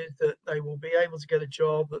addicted, that they will be able to get a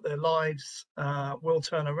job, that their lives will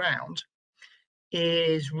turn around,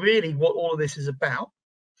 is really what all of this is about,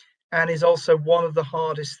 and is also one of the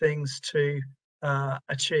hardest things to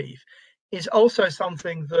achieve. It's also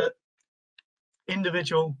something that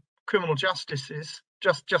individual criminal justice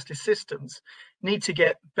systems need to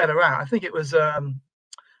get better at. I think it was John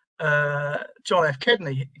F.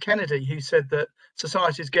 Kennedy who said that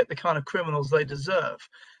societies get the kind of criminals they deserve,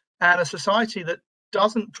 and a society that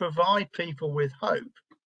doesn't provide people with hope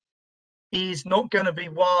is not going to be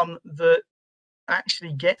one that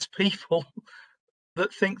actually gets people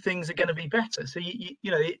that think things are going to be better. So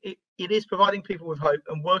it is providing people with hope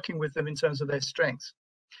and working with them in terms of their strengths.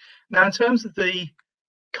 Now, in terms of the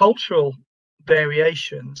cultural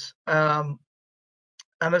variations, and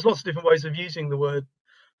there's lots of different ways of using the word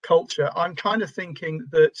culture, I'm kind of thinking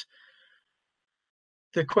that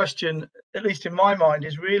the question, at least in my mind,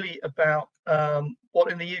 is really about what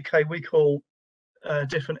in the UK we call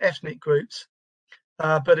different ethnic groups,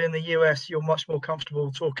 but in the US you're much more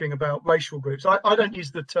comfortable talking about racial groups. I don't use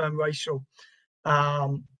the term racial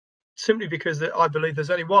simply because I believe there's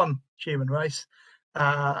only one human race,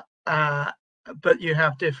 but you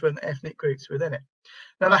have different ethnic groups within it.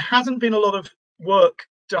 Now, there hasn't been a lot of work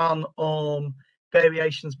done on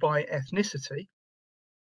variations by ethnicity,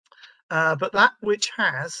 but that which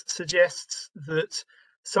has suggests that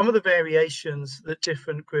some of the variations that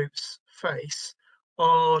different groups face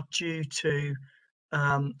are due to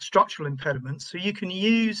structural impediments. So you can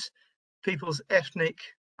use people's ethnic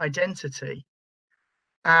identity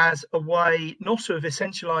as a way not of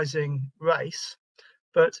essentializing race,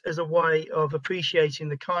 but as a way of appreciating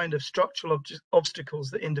the kind of structural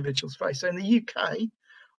obstacles that individuals face. So in the UK,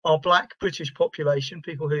 our Black British population,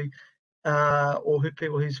 people who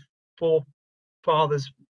people whose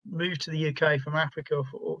forefathers moved to the UK from Africa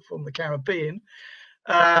or from the Caribbean,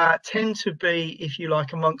 tend to be, if you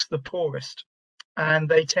like, amongst the poorest, and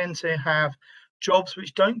they tend to have jobs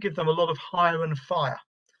which don't give them a lot of hire and fire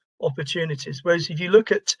opportunities. Whereas if you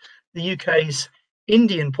look at the UK's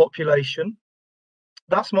Indian population,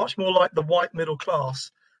 that's much more like the white middle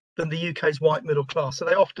class than the UK's white middle class. So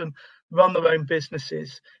they often run their own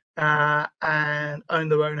businesses and own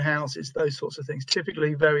their own houses, those sorts of things,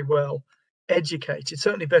 typically very well educated,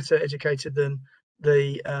 certainly better educated than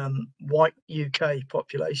the white UK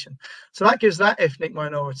population. So that gives that ethnic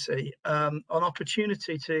minority an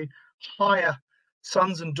opportunity to hire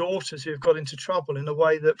sons and daughters who have got into trouble in a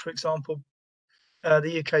way that, for example,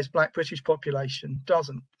 the UK's Black British population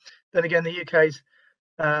doesn't. Then again, the UK's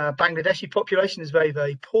Bangladeshi population is very,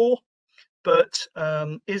 very poor, but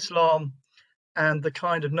Islam and the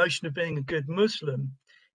kind of notion of being a good Muslim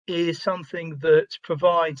is something that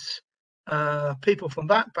provides people from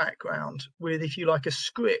that background with, if you like, a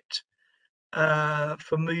script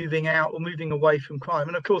for moving out or moving away from crime.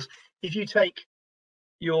 And of course, if you take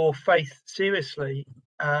your faith seriously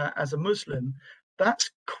as a Muslim,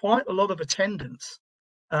 that's quite a lot of attendance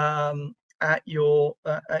at your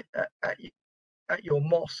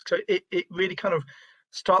mosque. So it really kind of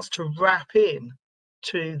starts to wrap in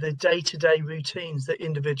to the day-to-day routines that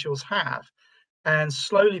individuals have, and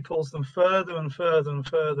slowly pulls them further and further and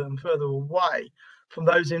further and further away from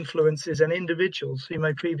those influences and individuals who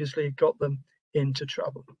may previously have got them into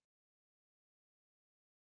trouble.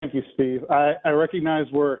 Thank you, Steve. I recognize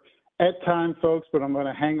we're at time, folks, but I'm going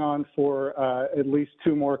to hang on for at least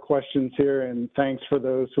 2 more questions here, and thanks for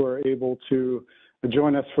those who are able to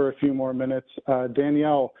join us for a few more minutes.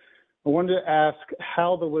 Danielle, I wanted to ask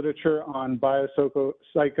how the literature on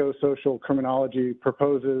biopsychosocial criminology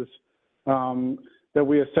proposes that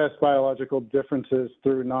we assess biological differences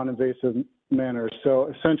through non-invasive manners.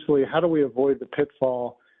 So essentially, how do we avoid the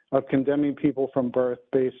pitfall of condemning people from birth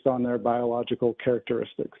based on their biological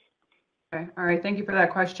characteristics? Okay, all right, thank you for that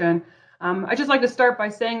question. I'd just like to start by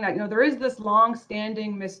saying that, there is this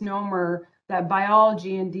long-standing misnomer that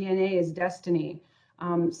biology and DNA is destiny.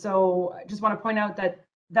 So I just want to point out that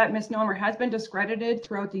that misnomer has been discredited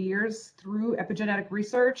throughout the years through epigenetic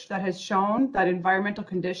research that has shown that environmental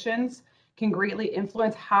conditions can greatly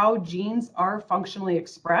influence how genes are functionally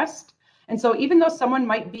expressed. And so even though someone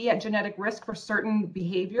might be at genetic risk for certain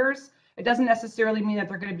behaviors, it doesn't necessarily mean that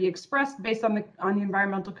they're going to be expressed based on the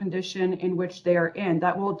environmental condition in which they are in.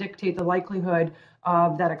 That will dictate the likelihood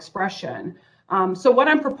of that expression. So what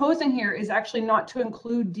I'm proposing here is actually not to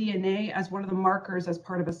include DNA as one of the markers as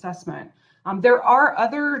part of assessment. There are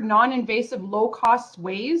other non-invasive, low-cost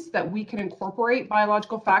ways that we can incorporate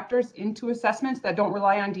biological factors into assessments that don't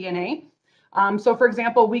rely on DNA. So for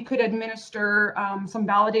example, we could administer some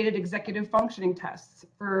validated executive functioning tests.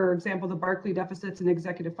 For example, the Barkley Deficits and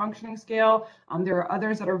Executive Functioning Scale. There are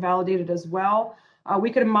others that are validated as well. We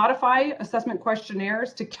could modify assessment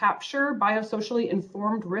questionnaires to capture biosocially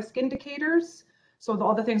informed risk indicators. So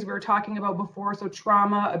all the things we were talking about before, so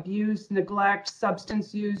trauma, abuse, neglect,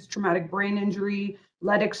 substance use, traumatic brain injury,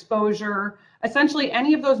 lead exposure, essentially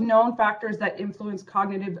any of those known factors that influence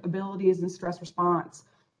cognitive abilities and stress response.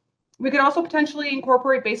 We could also potentially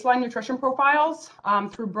incorporate baseline nutrition profiles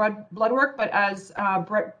through blood work, but as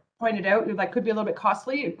Brett pointed out, that could be a little bit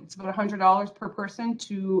costly. It's about $100 per person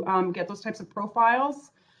to get those types of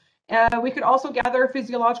profiles. We could also gather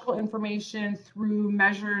physiological information through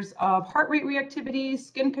measures of heart rate reactivity,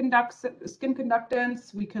 skin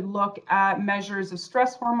conductance. We could look at measures of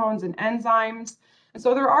stress hormones and enzymes. And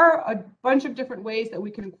so there are a bunch of different ways that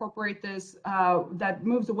we can incorporate this that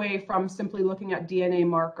moves away from simply looking at DNA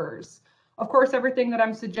markers. Of course, everything that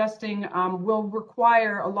I'm suggesting will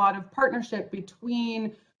require a lot of partnership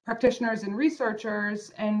between practitioners and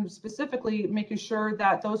researchers, and specifically making sure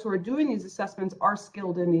that those who are doing these assessments are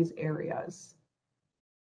skilled in these areas.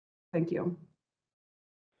 Thank you.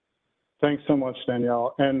 Thanks so much,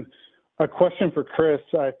 Danielle. And a question for Chris,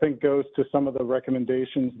 I think, goes to some of the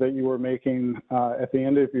recommendations that you were making at the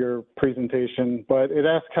end of your presentation, but it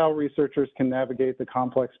asks how researchers can navigate the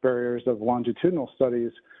complex barriers of longitudinal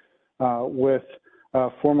studies with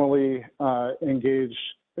chronically engaged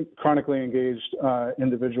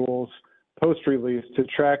individuals post-release to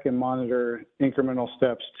track and monitor incremental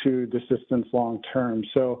steps to desistance long-term.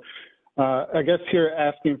 So I guess here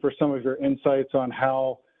asking for some of your insights on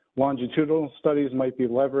how longitudinal studies might be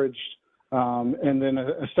leveraged. And then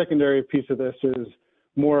a secondary piece of this is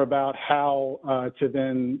more about how to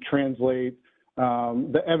then translate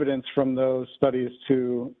the evidence from those studies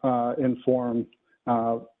to inform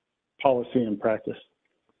policy and practice.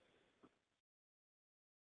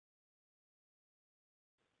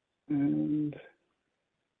 And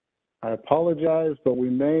I apologize, but we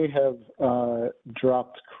may have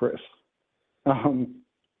dropped Chris. All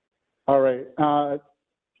right.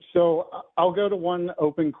 So I'll go to one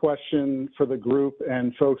open question for the group,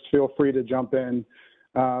 and folks feel free to jump in.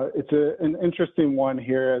 It's an interesting one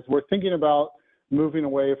here as we're thinking about moving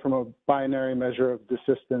away from a binary measure of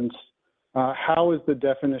desistance. How is the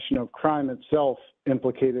definition of crime itself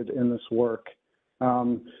implicated in this work?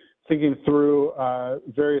 Thinking through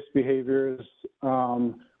various behaviors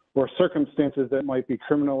or circumstances that might be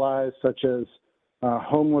criminalized, such as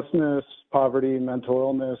homelessness, poverty, mental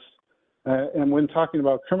illness. And when talking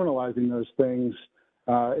about criminalizing those things,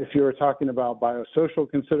 if you were talking about biosocial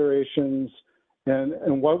considerations, and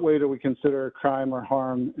in what way do we consider crime or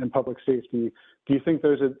harm in public safety? Do you think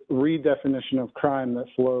there's a redefinition of crime that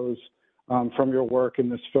flows from your work in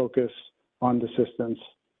this focus on desistance?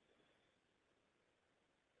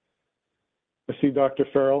 I see Dr.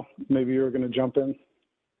 Farrell, maybe you were going to jump in.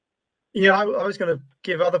 Yeah, I was going to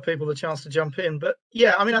give other people the chance to jump in, but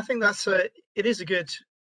yeah, I mean, I think it is a good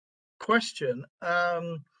question.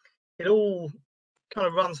 It all kind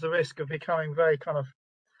of runs the risk of becoming very kind of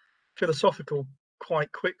philosophical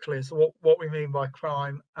quite quickly. So what we mean by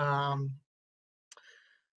crime.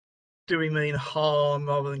 Do we mean harm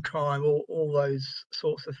rather than crime? All those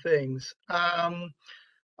sorts of things. I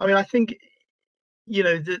mean, I think, you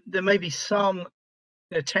know, there may be some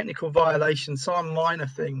technical violations, some minor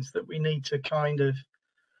things that we need to kind of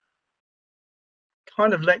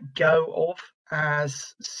let go of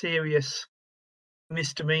as serious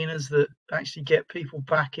misdemeanors that actually get people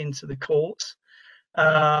back into the courts.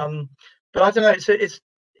 But I don't know.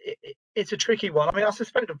 It's a tricky one. I mean, I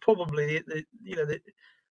suspect that probably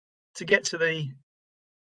to get to the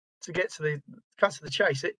cuts of the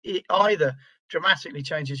chase, it either dramatically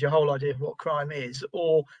changes your whole idea of what crime is,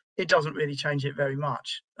 or it doesn't really change it very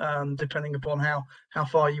much, depending upon how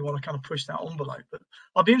far you want to kind of push that envelope. But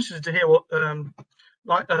I'll be interested to hear what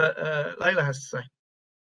Layla has to say.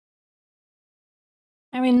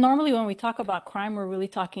 I mean, normally when we talk about crime, we're really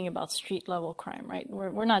talking about street level crime, right?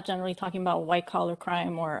 We're not generally talking about white collar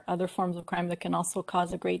crime or other forms of crime that can also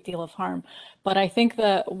cause a great deal of harm. But I think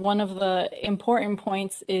that one of the important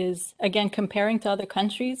points is, again, comparing to other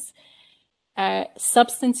countries.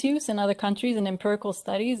 Substance use in other countries in empirical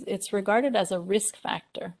studies, it's regarded as a risk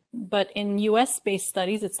factor. But in US-based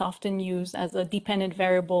studies, it's often used as a dependent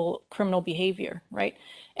variable criminal behavior, right?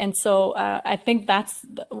 And so I think that's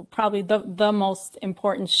probably the most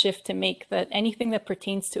important shift to make, that anything that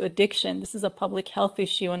pertains to addiction, this is a public health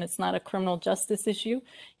issue and it's not a criminal justice issue,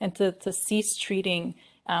 and to cease treating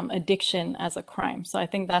addiction as a crime. So I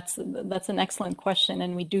think that's an excellent question,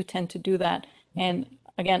 and we do tend to do that. And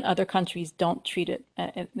again, other countries don't treat it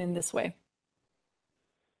in this way.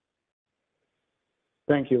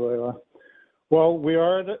 Thank you, Layla. Well, we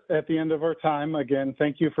are at the end of our time. Again,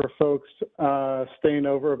 thank you for folks staying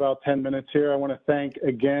over about 10 minutes here. I want to thank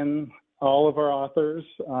again all of our authors,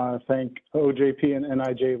 thank OJP and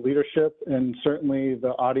NIJ leadership, and certainly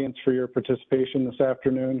the audience for your participation this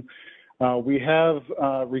afternoon. We have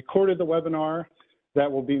recorded the webinar that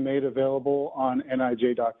will be made available on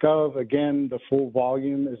nij.gov. Again, the full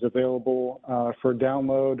volume is available for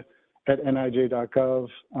download at nij.gov.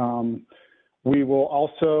 We will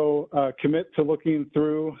also commit to looking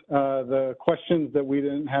through the questions that we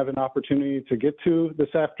didn't have an opportunity to get to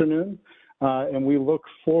this afternoon. And we look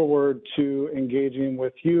forward to engaging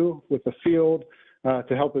with you, with the field,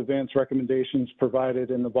 to help advance recommendations provided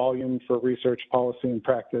in the volume for research, policy, and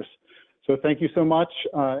practice. So thank you so much,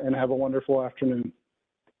 and have a wonderful afternoon.